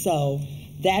is, and so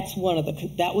that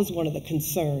was one of the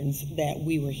concerns that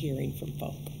we were hearing from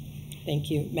folk.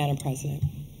 Thank you, Madam President.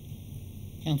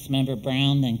 Councilmember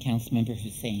Brown, then Councilmember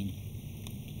Hussein.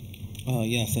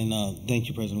 Yes, and thank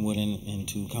you, President Wood, and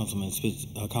to Councilwoman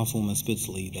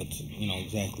Spitzley. That's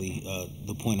exactly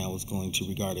the point I was going to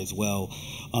regard as well.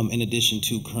 In addition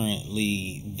to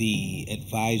currently the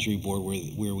advisory board,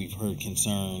 where we've heard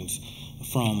concerns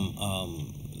from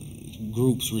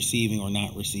groups receiving or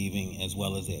not receiving, as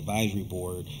well as the advisory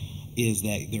board, is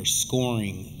that they're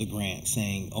scoring the grants,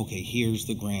 saying, okay, here's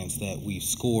the grants that we've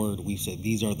scored. We said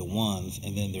these are the ones,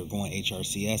 and then they're going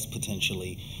HRCS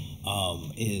potentially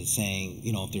is saying,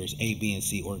 you know, if there's A, B, and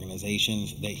C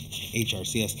organizations,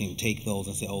 HRCS can take those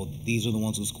and say, oh, these are the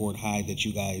ones who scored high that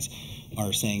you guys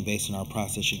are saying based on our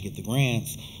process should get the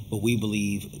grants, but we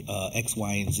believe X,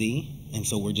 Y, and Z, and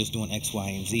so we're just doing X, Y,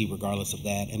 and Z regardless of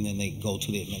that, and then they go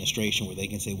to the administration where they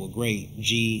can say, well, great,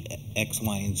 G, X,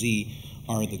 Y, and Z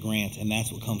are the grants, and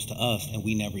that's what comes to us, and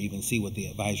we never even see what the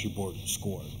advisory board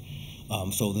scored.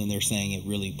 So then they're saying it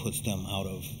really puts them out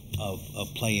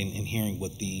of play and hearing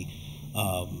what the,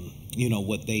 you know,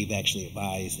 what they've actually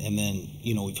advised. And then,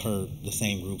 you know, we've heard the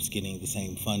same groups getting the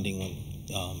same funding when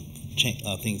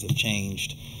things have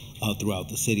changed throughout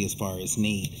the city as far as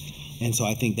need. And so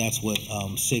I think that's what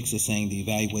 6 is saying, the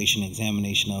evaluation and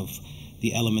examination of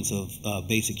the elements of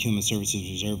basic human services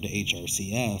reserved to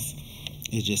HRCS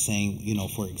is just saying, you know,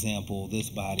 for example, this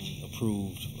body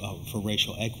approved for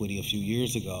racial equity a few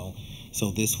years ago.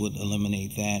 So this would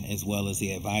eliminate that, as well as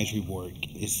the advisory board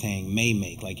is saying may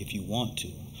make, like if you want to,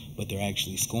 but they're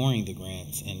actually scoring the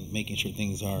grants and making sure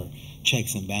things are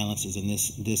checks and balances. And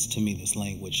this to me, this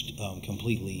language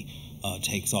completely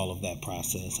takes all of that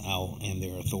process out and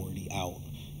their authority out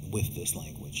with this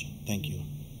language. Thank you.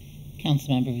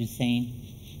 Councilmember Hussein.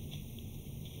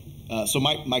 So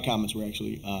my comments were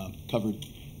actually covered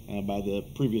by the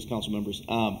previous council members,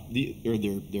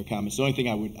 their comments. The only thing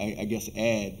I guess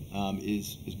add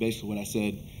is basically what I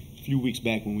said a few weeks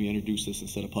back when we introduced this and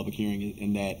set a public hearing,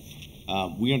 in that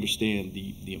we understand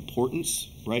the importance,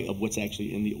 right, of what's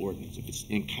actually in the ordinance. If it's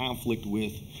in conflict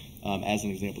with, as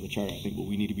an example, the charter, I think what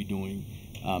we need to be doing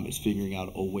is figuring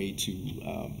out a way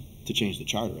to change the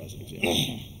charter, as an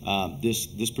example.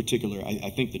 This particular,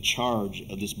 I think the charge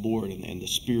of this board and the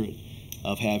spirit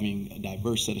of having a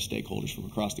diverse set of stakeholders from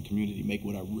across the community make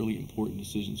what are really important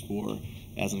decisions for,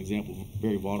 as an example,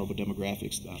 very vulnerable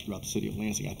demographics throughout the city of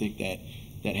Lansing. I think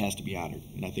that has to be honored,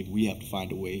 and I think we have to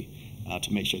find a way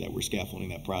to make sure that we're scaffolding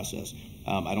that process.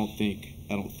 I don't think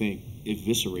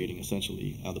eviscerating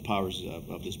essentially the powers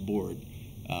of this board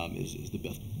is the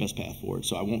best path forward.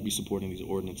 So I won't be supporting these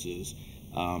ordinances,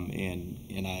 and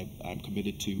I'm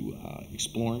committed to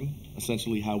exploring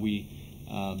essentially how we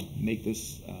make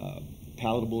this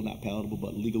palatable, not palatable,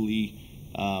 but legally,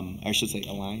 I should say,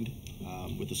 aligned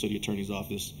with the city attorney's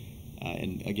office.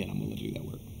 And again, I'm willing to do that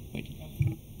work. Thank you.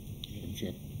 Madam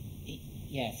Chair.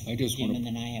 Yes, I just Jim, want and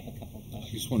then I have a couple of I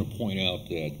questions. just want to point out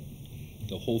that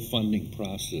the whole funding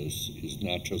process is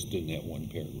not just in that one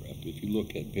paragraph. If you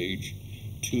look at page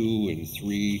 2 and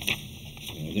 3,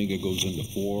 and I think it goes into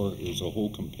 4, there's a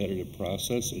whole competitive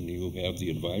process, and you have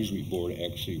the advisory board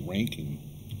actually ranking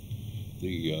the,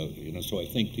 you know, so I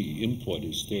think the input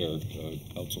is there,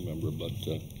 council member, but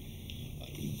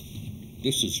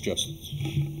this is just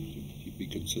to be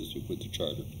consistent with the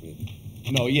charter.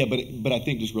 No, yeah, but I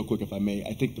think, just real quick, if I may,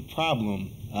 I think the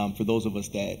problem for those of us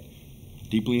that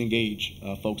deeply engage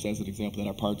folks, as an example, that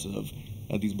are parts of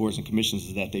these boards and commissions,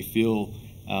 is that they feel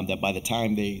that by the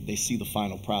time they see the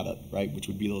final product, right, which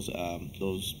would be those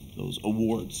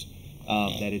awards,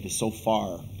 that it is so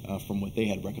far from what they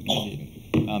had recommended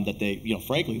that they, you know,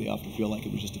 frankly, they often feel like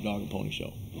it was just a dog and pony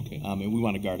show. Okay. And we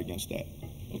want to guard against that.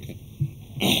 Okay.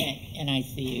 And I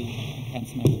see you,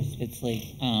 Councilmember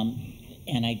Spitzley,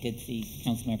 and I did see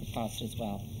Councilmember Costa as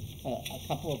well. A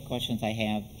couple of questions I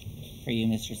have for you,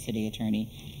 Mr. City Attorney.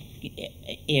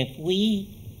 If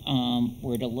we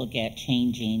were to look at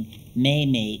changing may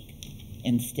make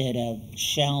instead of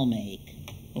shall make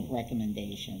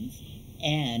recommendations,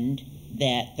 and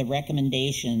that the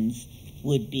recommendations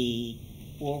would be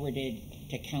forwarded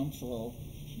to council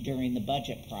during the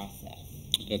budget process.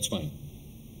 That's fine.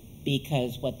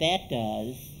 Because what that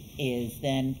does is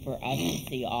then for us to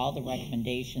see all the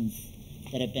recommendations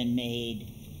that have been made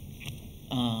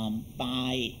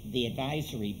by the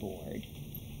advisory board,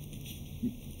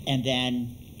 and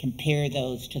then compare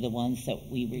those to the ones that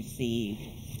we receive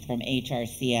from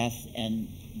HRCS and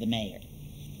the mayor.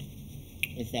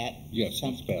 Is that? Yes,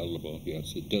 it's palatable.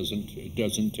 Yes, it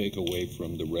doesn't take away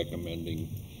from the recommending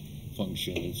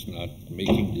function. It's not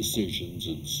making decisions.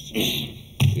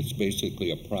 It's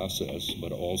basically a process,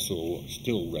 but also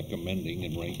still recommending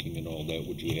and ranking and all that,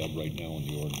 which you have right now in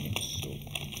the ordinance. So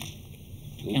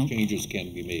those changes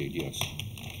can be made. Yes.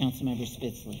 Councilmember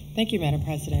Spitzley. Thank you, Madam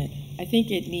President. I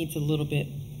think it needs a little bit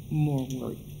more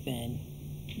work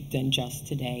than just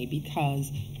today, because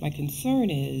my concern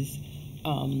is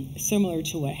similar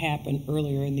to what happened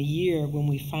earlier in the year when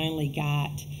we finally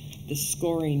got the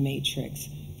scoring matrix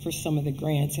for some of the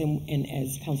grants, and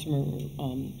as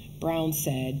Councilmember Brown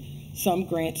said, Some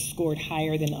grants scored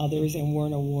higher than others and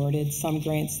weren't awarded. Some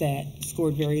grants that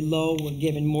scored very low were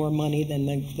given more money than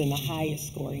the highest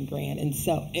scoring grant, and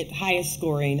so highest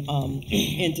scoring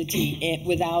entity,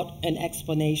 without an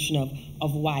explanation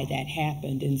of why that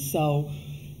happened. And so,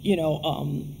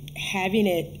 having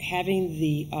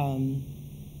the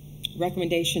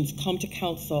recommendations come to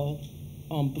council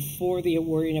before the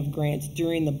awarding of grants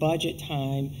during the budget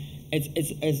time,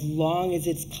 as long as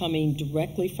it's coming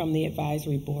directly from the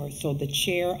advisory board. So the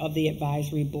chair of the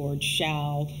advisory board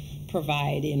shall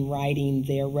provide in writing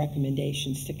their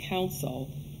recommendations to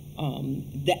council.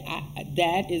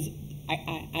 That is,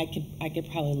 I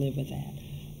could probably live with that.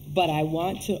 But I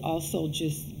want to also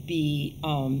just be,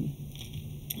 I'm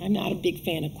not a big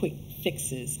fan of quick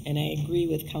fixes, and I agree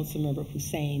with Councilmember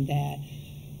Hussein that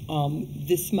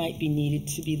this might be needed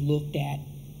to be looked at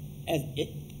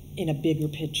in a bigger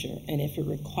picture, and if it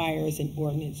requires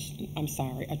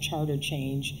a charter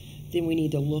change, then we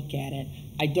need to look at it.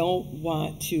 I don't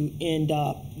want to end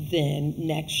up then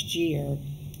next year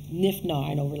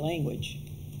nif-gnawing over language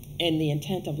and the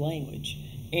intent of language,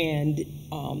 and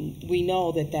we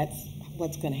know that that's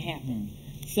what's going to happen.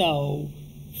 So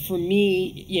for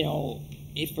me,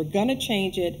 if we're going to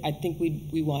change it, I think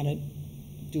we want to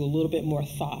do a little bit more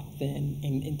thought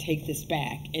and take this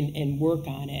back and work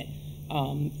on it.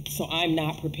 So I'm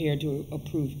not prepared to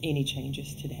approve any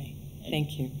changes today.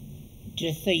 Thank you.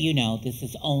 Just so you know, this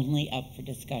is only up for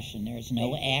discussion. There is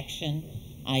no action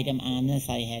item on this.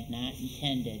 I had not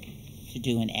intended to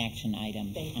do an action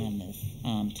item on this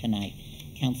tonight.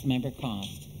 Councilmember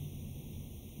Cost.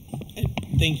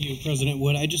 Thank you, President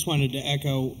Wood. I just wanted to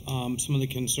echo some of the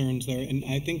concerns there, and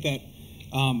I think that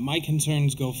my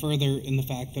concerns go further in the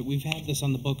fact that we've had this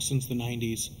on the books since the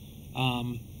 90s.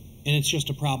 And it's just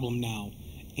a problem now.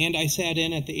 And I sat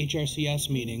in at the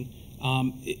HRCS meeting.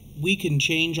 We can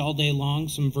change all day long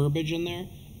some verbiage in there,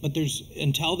 but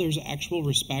until there's actual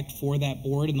respect for that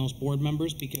board and those board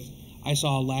members, because I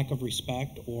saw a lack of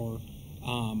respect or,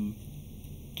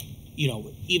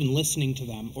 even listening to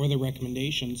them or their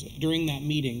recommendations during that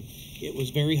meeting, it was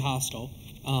very hostile.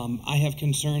 I have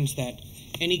concerns that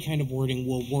any kind of wording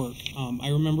will work. I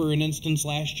remember an instance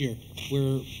last year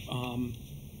where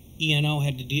ENO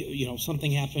had to deal,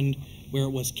 something happened where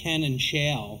it was can and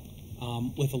shall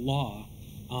with a law,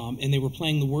 and they were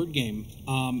playing the word game.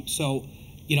 So,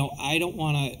 I don't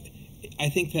want to, I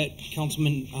think that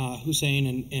Councilman Hussein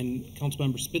and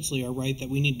Councilmember Spitzley are right that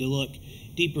we need to look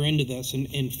deeper into this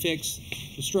and fix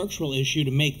the structural issue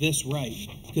to make this right.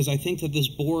 Because I think that this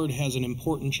board has an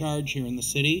important charge here in the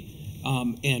city,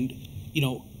 and,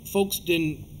 folks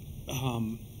didn't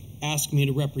ask me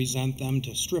to represent them,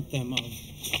 to strip them of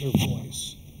their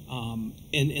voice.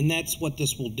 And that's what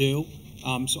this will do.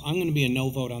 So I'm going to be a no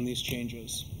vote on these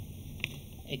changes.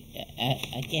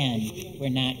 Again, we're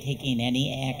not taking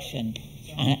any action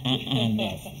on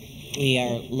this. We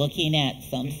are looking at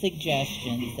some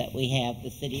suggestions that we have the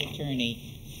city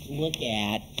attorney look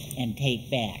at and take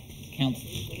back. Council.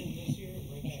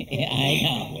 I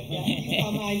know.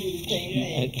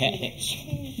 Okay.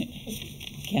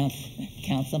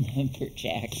 Councilmember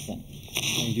Jackson.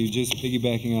 Thank you. Just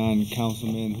piggybacking on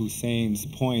Councilman Hussein's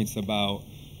points about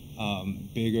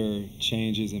bigger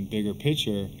changes and bigger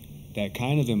picture, that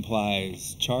kind of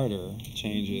implies charter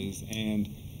changes. And,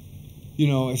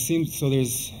 it seems, so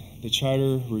there's the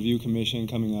Charter Review Commission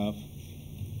coming up.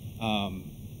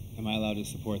 Am I allowed to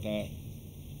support that?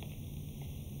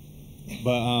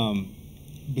 But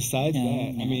besides no,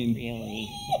 that, not I mean, really.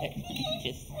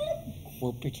 Just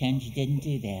we'll pretend you didn't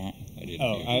do that. I didn't.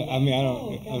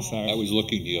 I'm sorry. I was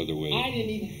looking the other way. I didn't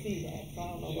even see that, so I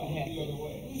don't know what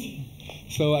happened.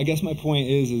 So I guess my point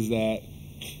is that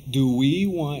do we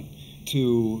want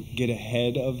to get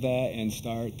ahead of that and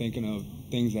start thinking of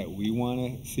things that we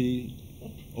want to see,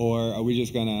 or are we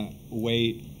just gonna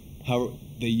wait how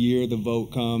the year the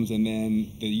vote comes and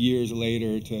then the years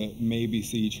later to maybe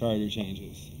see charter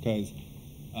changes? Because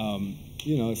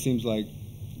it seems like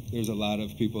there's a lot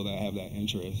of people that have that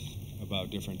interest about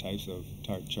different types of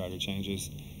charter changes,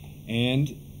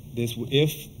 and this,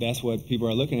 if that's what people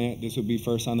are looking at, this would be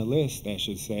first on the list that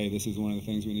should say this is one of the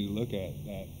things we need to look at,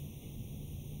 that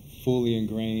fully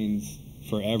ingrains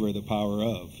forever the power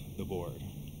of the board.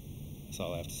 That's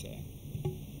all I have to say.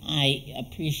 I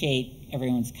appreciate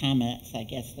everyone's comments. I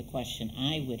guess the question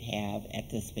I would have at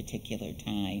this particular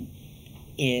time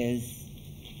is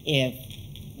if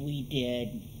we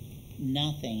did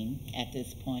nothing at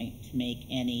this point to make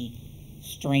any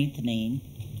strengthening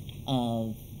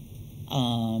of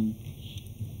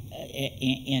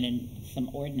in some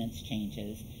ordinance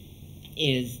changes,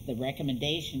 is the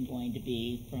recommendation going to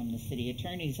be from the city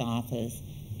attorney's office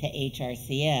to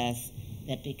HRCS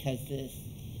that because this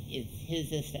is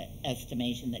his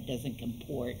estimation that doesn't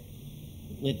comport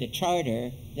with the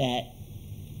charter, that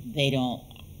they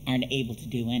aren't able to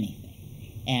do anything.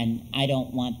 And I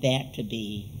don't want that to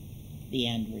be the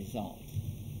end result.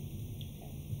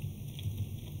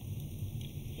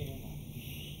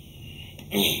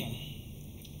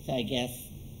 So I guess,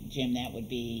 Jim, that would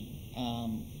be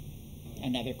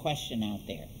another question out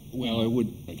there. Well, it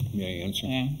would, may I answer?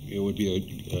 Yeah. It would be a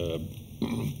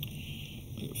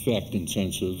fact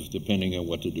intensive, depending on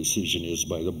what the decision is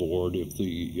by the board. If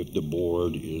the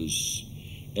board is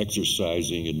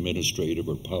exercising administrative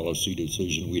or policy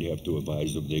decision, we'd have to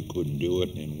advise them they couldn't do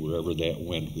it, and wherever that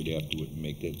went, we'd have to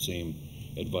make that same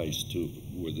advice to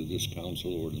whether this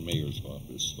council or the mayor's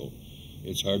office. So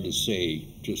it's hard to say,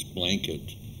 just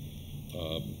blanket,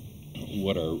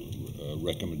 what our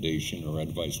recommendation or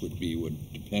advice would be,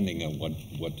 depending on what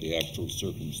the actual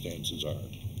circumstances are.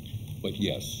 But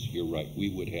yes, you're right. We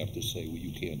would have to say, well,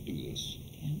 you can't do this.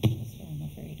 Yeah, that's what I'm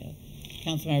afraid of.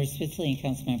 Councilmember Spitzley and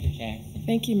Councilmember Jackson.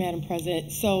 Thank you, Madam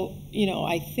President. So,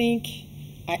 I think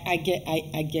I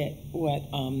get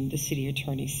what the city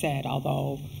attorney said,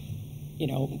 although,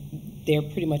 they're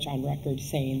pretty much on record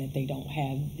saying that they don't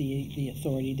have the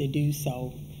authority to do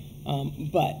so.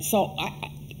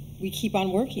 We keep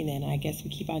on working then. I guess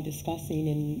we keep on discussing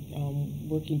and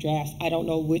working drafts. I don't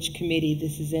know which committee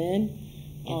this is in.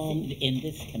 It's in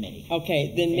this committee.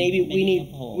 Okay, then maybe we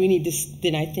need to,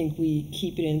 then I think we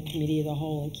keep it in committee of the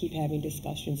whole and keep having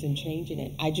discussions and changing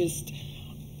it. I just,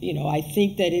 I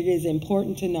think that it is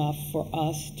important enough for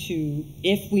us to,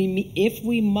 if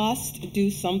we must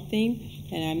do something,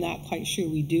 and I'm not quite sure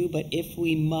we do, but if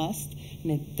we must,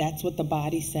 and if that's what the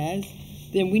body says,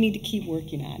 then we need to keep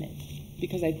working on it,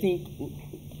 because I think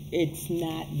it's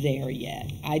not there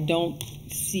yet. I don't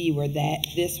see where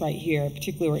this right here,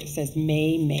 particularly where it says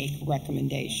may make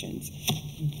recommendations,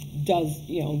 gives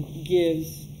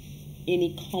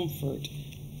any comfort.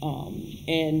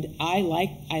 And I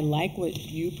like what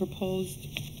you proposed,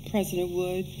 President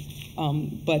Wood,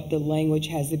 but the language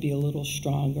has to be a little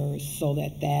stronger so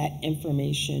that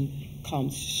information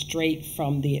comes straight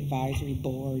from the advisory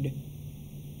board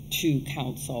to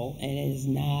council and is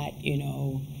not,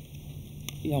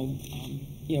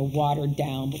 watered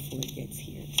down before it gets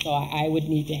here. So I would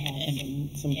need to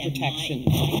have some protection.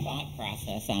 My thought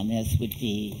process on this would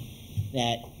be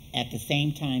that at the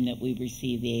same time that we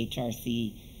receive the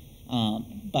HRC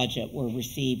budget, we're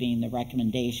receiving the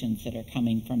recommendations that are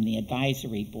coming from the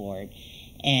advisory board,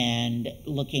 and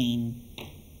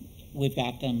we've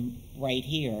got them right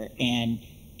here, and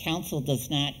council does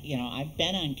not, I've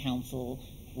been on council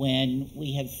when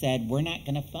we have said we're not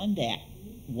going to fund that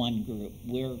one group,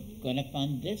 we're going to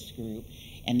fund this group,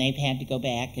 and they've had to go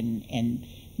back and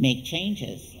make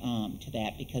changes to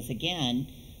that, because again,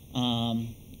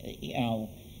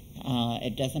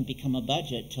 it doesn't become a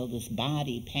budget till this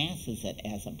body passes it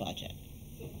as a budget.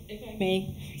 If I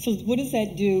may, so what does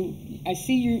that do? I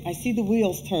see the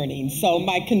wheels turning. So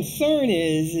my concern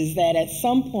is that at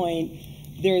some point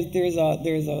there's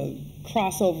a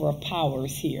crossover of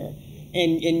powers here,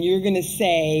 and you're going to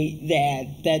say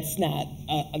that that's not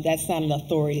an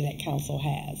authority that council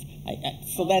has.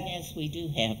 Yes, we do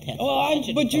have that.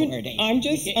 I'm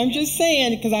just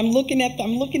saying, because I'm looking at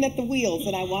the wheels,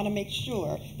 and I want to make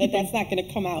sure that that's not going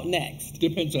to come out next.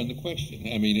 Depends on the question.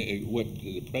 I mean, what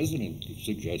the president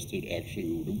suggested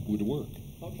actually would work.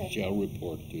 Okay. Shall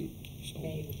report to. So.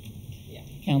 Maybe. Yeah.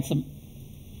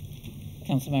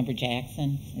 Councilmember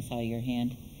Jackson, I saw your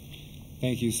hand.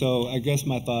 Thank you. So I guess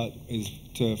my thought is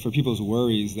for people's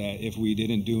worries that if we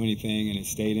didn't do anything and it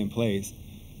stayed in place.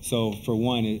 So for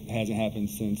one, it hasn't happened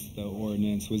since the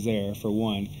ordinance was there, for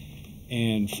one.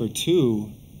 And for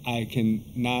two, I can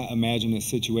not imagine a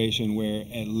situation where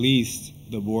at least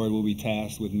the board will be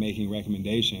tasked with making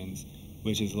recommendations,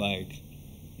 which is like,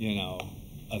 a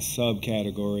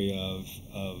subcategory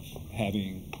of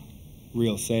having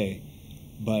real say.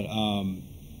 But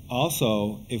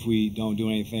also, if we don't do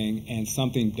anything and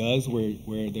something does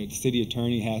where the city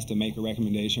attorney has to make a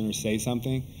recommendation or say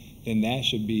something, then that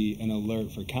should be an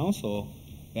alert for council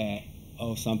that,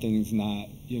 something's not,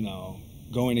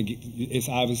 it's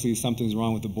obviously something's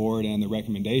wrong with the board and the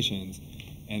recommendations,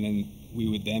 and then we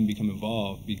would then become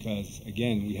involved because,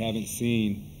 again, we haven't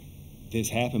seen this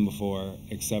happen before,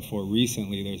 except for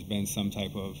recently there's been some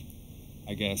type of,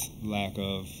 I guess, lack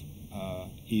of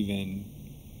even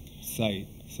sight.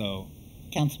 So,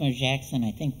 Councilmember Jackson,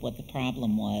 I think what the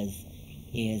problem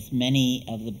is many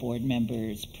of the board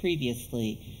members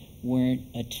previously weren't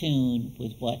attuned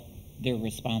with what their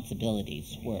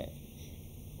responsibilities were.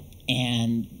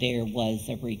 And there was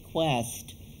a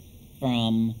request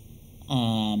from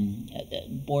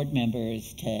board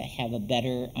members to have a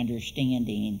better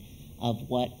understanding of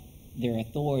what their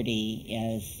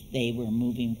authority as they were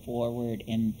moving forward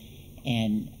and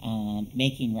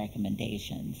making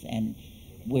recommendations, and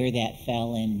where that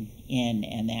fell in,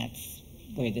 and that's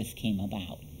where this came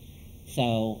about.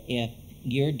 So if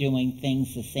you're doing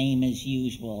things the same as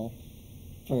usual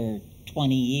for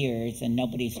 20 years and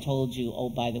nobody's told you, oh,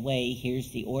 by the way,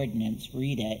 here's the ordinance,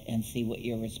 read it and see what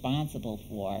you're responsible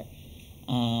for,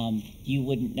 you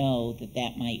wouldn't know that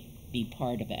that might be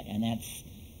part of it. And that's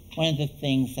one of the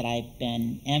things that I've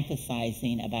been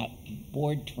emphasizing about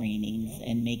board trainings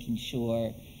and making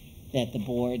sure that the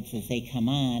boards, as they come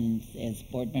on, as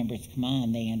board members come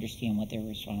on, they understand what their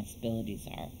responsibilities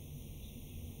are.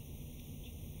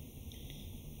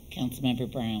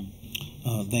 Councilmember Brown.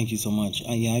 Thank you so much.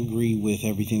 Yeah, I agree with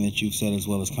everything that you've said, as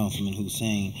well as Councilman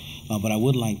Hussein. But I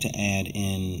would like to add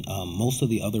in most of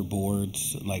the other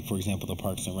boards, like for example the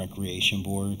Parks and Recreation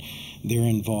Board, they're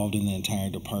involved in the entire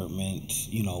department,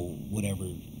 you know, whatever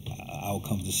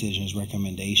outcomes, decisions,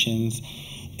 recommendations.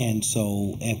 And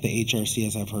so at the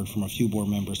HRCS, I've heard from a few board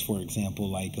members, for example,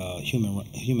 like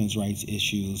human rights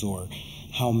issues, or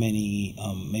how many,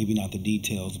 maybe not the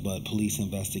details, but police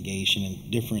investigation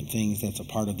and different things that's a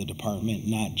part of the department,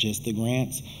 not just the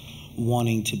grants,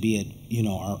 wanting to be at, you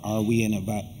know, are we in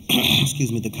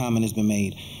excuse me, the comment has been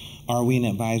made, are we an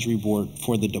advisory board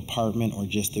for the department or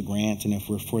just the grants? And if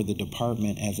we're for the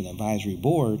department as an advisory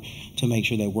board, to make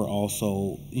sure that we're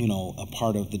also, you know, a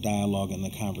part of the dialogue and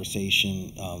the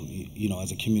conversation, you know,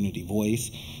 as a community voice.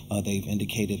 They've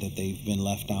indicated that they've been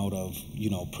left out of, you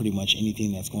know, pretty much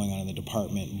anything that's going on in the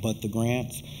department but the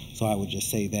grants. So I would just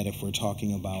say that if we're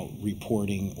talking about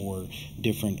reporting or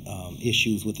different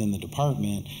issues within the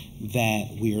department,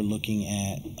 that we are looking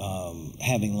at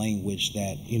having language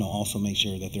that, you know, also make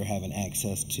sure that they're having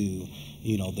access to,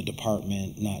 you know, the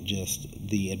department, not just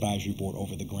the advisory board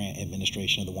over the grant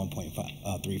administration of the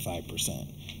 1.35%.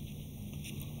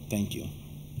 Thank you.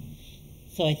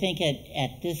 So I think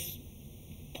at this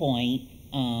point,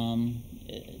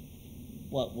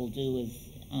 what we'll do is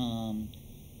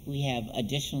we have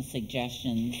additional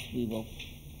suggestions. We will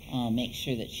make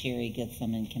sure that Sherry gets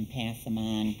them and can pass them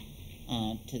on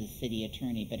to the city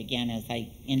attorney. But again, as I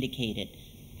indicated,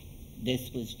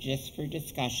 this was just for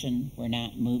discussion. We're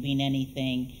not moving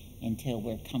anything until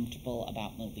we're comfortable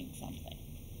about moving something,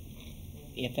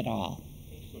 if at all.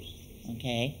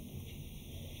 Okay?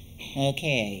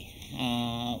 Okay.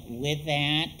 With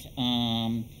that,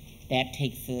 that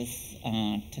takes us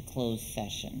to closed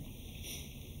session.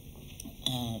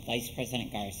 Vice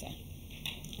President Garza.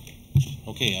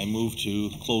 Okay, I move to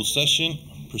closed session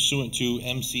pursuant to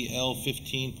MCL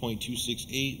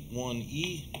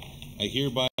 15.2681E. I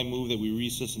hereby move that we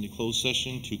recess into closed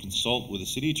session to consult with the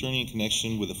city attorney in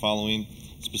connection with the following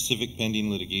specific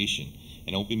pending litigation.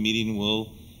 An open meeting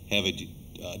will have a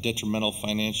detrimental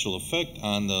financial effect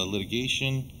on the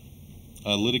litigating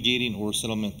or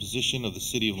settlement position of the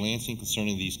city of Lansing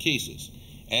concerning these cases.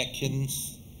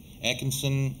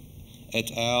 Atkinson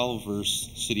et al. Versus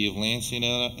City of Lansing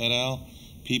et al.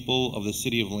 People of the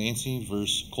City of Lansing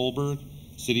versus Colberg.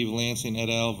 City of Lansing et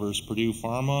al. Versus Purdue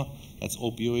Pharma. That's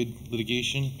opioid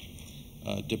litigation.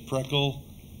 DePrekel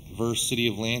versus City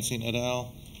of Lansing et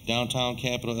al. Downtown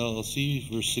Capital LLC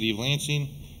versus City of Lansing.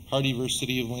 Hardy versus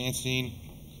City of Lansing.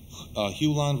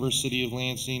 Hulan versus City of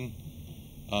Lansing.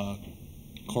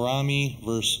 Korami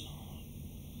versus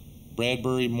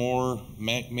Bradbury, Moore,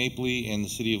 Mapley, and the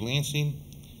City of Lansing.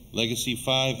 Legacy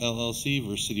 5 LLC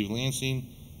versus City of Lansing.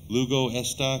 Lugo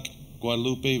Estac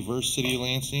Guadalupe versus City of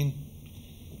Lansing.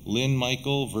 Lynn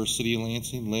Michael versus City of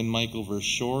Lansing. Lynn Michael versus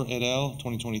Shore et al.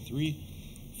 2023.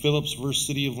 Phillips versus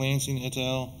City of Lansing et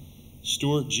al.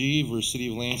 Stuart G versus City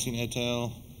of Lansing et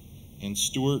al. And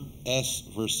Stuart S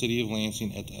versus City of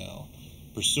Lansing et al.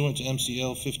 Pursuant to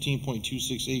MCL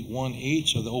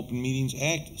 15.2681H of the Open Meetings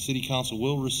Act, City Council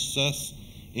will recess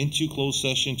into closed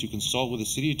session to consult with the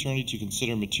city attorney to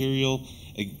consider material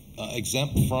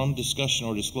exempt from discussion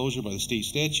or disclosure by the state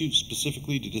statute,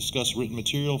 specifically to discuss written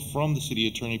material from the city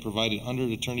attorney provided under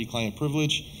attorney-client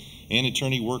privilege and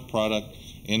attorney work product,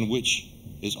 and which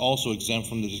is also exempt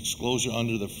from the disclosure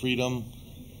under the Freedom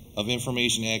of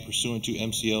Information Act pursuant to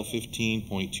MCL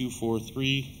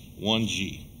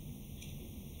 15.2431G.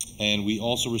 And we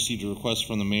also received a request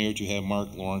from the mayor to have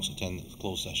Mark Lawrence attend the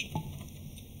closed session.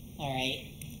 All right.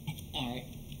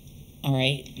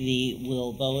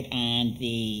 We'll vote on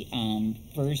the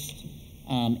first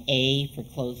A for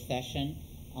closed session.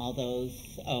 All those,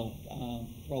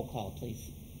 roll call, please.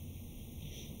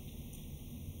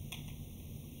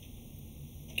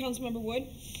 Councilmember Wood?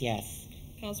 Yes.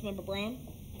 Councilmember Brown?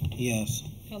 Yes.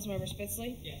 Councilmember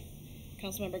Spitzley? Yes.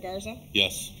 Councilmember Garza?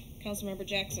 Yes. Councilmember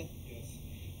Jackson? Yes.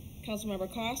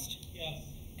 Councilmember Cost? Yes.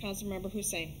 Councilmember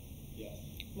Hussein? Yes.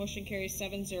 Motion carries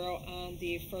 7-0 on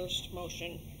the first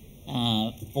motion.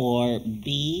 For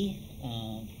B,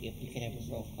 if we could have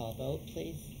a roll call vote,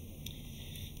 please.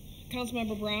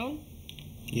 Councilmember Brown?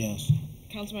 Yes.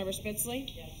 Councilmember Spitzley?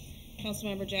 Yes.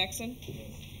 Councilmember Jackson?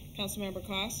 Yes. Councilmember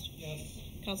Cost? Yes.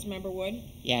 Councilmember Wood?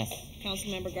 Yes.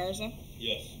 Councilmember Garza?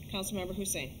 Yes. Councilmember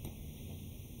Hussein?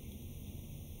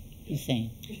 Hussein.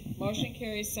 Motion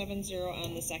carries 7-0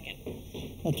 on the second.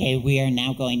 Okay, we are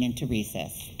now going into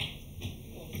recess.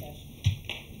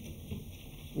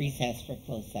 Recess for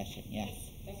closed session, yes.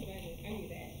 That's what I knew. I knew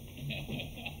that.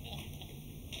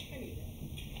 I knew that.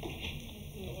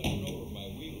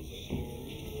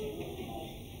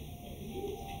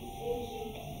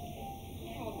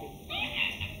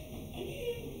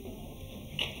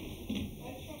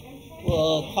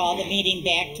 We'll call the meeting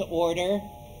back to order.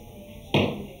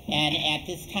 And at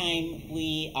this time,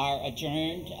 we are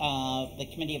adjourned, the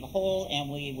committee of the whole, and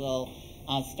we will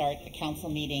start the council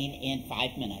meeting in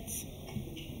 5 minutes.